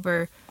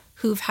October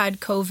who've had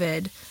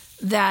COVID,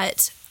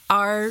 that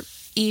our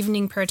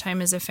evening prayer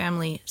time as a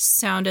family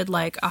sounded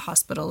like a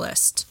hospital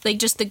list. Like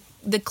just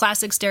the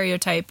classic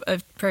stereotype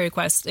of prayer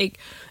requests. Like,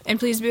 and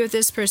please be with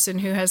this person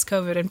who has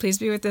COVID, and please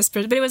be with this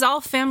person. But it was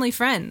all family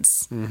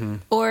friends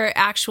or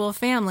actual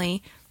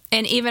family.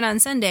 And even on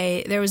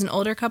Sunday, there was an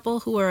older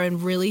couple who were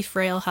in really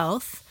frail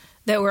health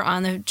that were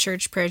on the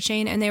church prayer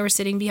chain, and they were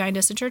sitting behind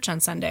us at church on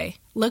Sunday,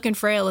 looking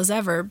frail as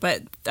ever,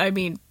 but I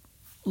mean,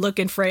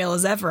 looking frail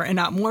as ever and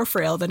not more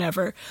frail than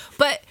ever.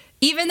 But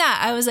even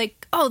that, I was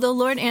like, oh, the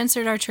Lord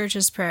answered our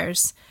church's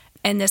prayers,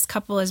 and this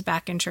couple is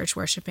back in church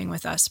worshiping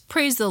with us.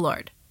 Praise the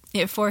Lord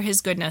for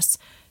his goodness.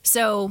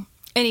 So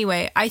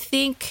anyway, I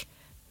think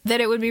that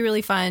it would be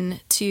really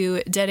fun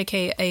to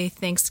dedicate a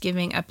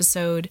Thanksgiving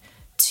episode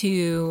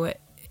to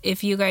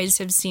if you guys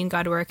have seen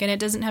God work, and it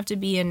doesn't have to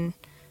be in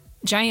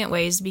giant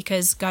ways,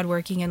 because God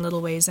working in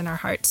little ways in our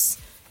hearts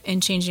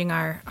and changing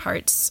our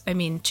hearts, I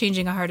mean,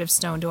 changing a heart of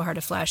stone to a heart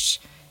of flesh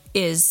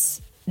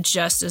is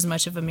just as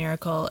much of a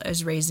miracle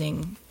as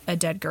raising a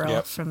dead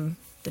girl from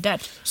the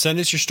dead. Send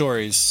us your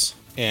stories,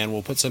 and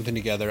we'll put something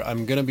together.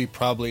 I'm going to be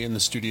probably in the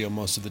studio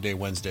most of the day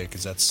Wednesday,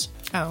 because that's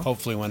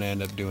hopefully when I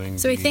end up doing.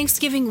 So a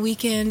Thanksgiving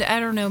weekend,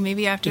 I don't know,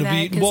 maybe after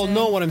that.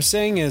 No, what I'm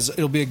saying is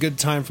it'll be a good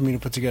time for me to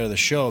put together the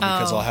show,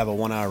 because I'll have a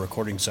 1 hour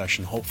recording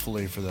session,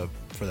 hopefully for that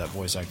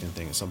voice acting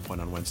thing at some point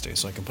on Wednesday.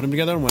 So I can put them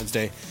together on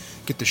Wednesday,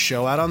 get the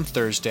show out on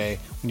Thursday.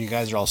 When you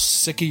guys are all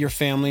sick of your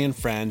family and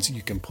friends,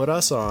 you can put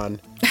us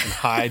on and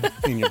hide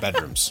in your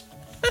bedrooms.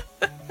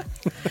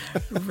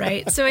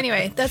 Right. So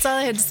anyway, that's all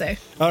I had to say.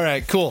 All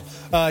right, cool.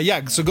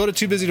 So go to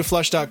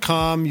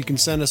toobusytoflush.com. You can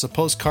send us a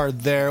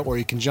postcard there, or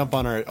you can jump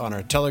on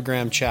our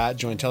Telegram chat,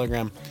 join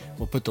Telegram.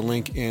 We'll put the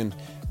link in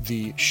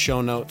the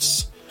show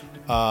notes.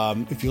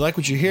 If you like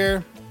what you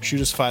hear,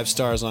 shoot us 5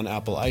 stars on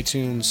Apple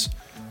iTunes.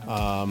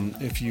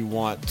 If you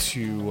want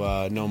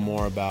to know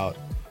more about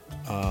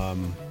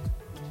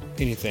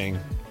anything,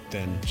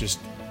 then just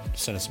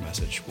send us a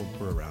message.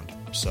 We're around.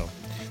 So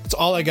that's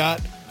all I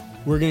got.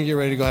 We're going to get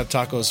ready to go have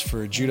tacos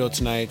for judo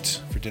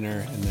tonight for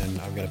dinner, and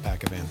then I've got to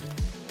pack a van.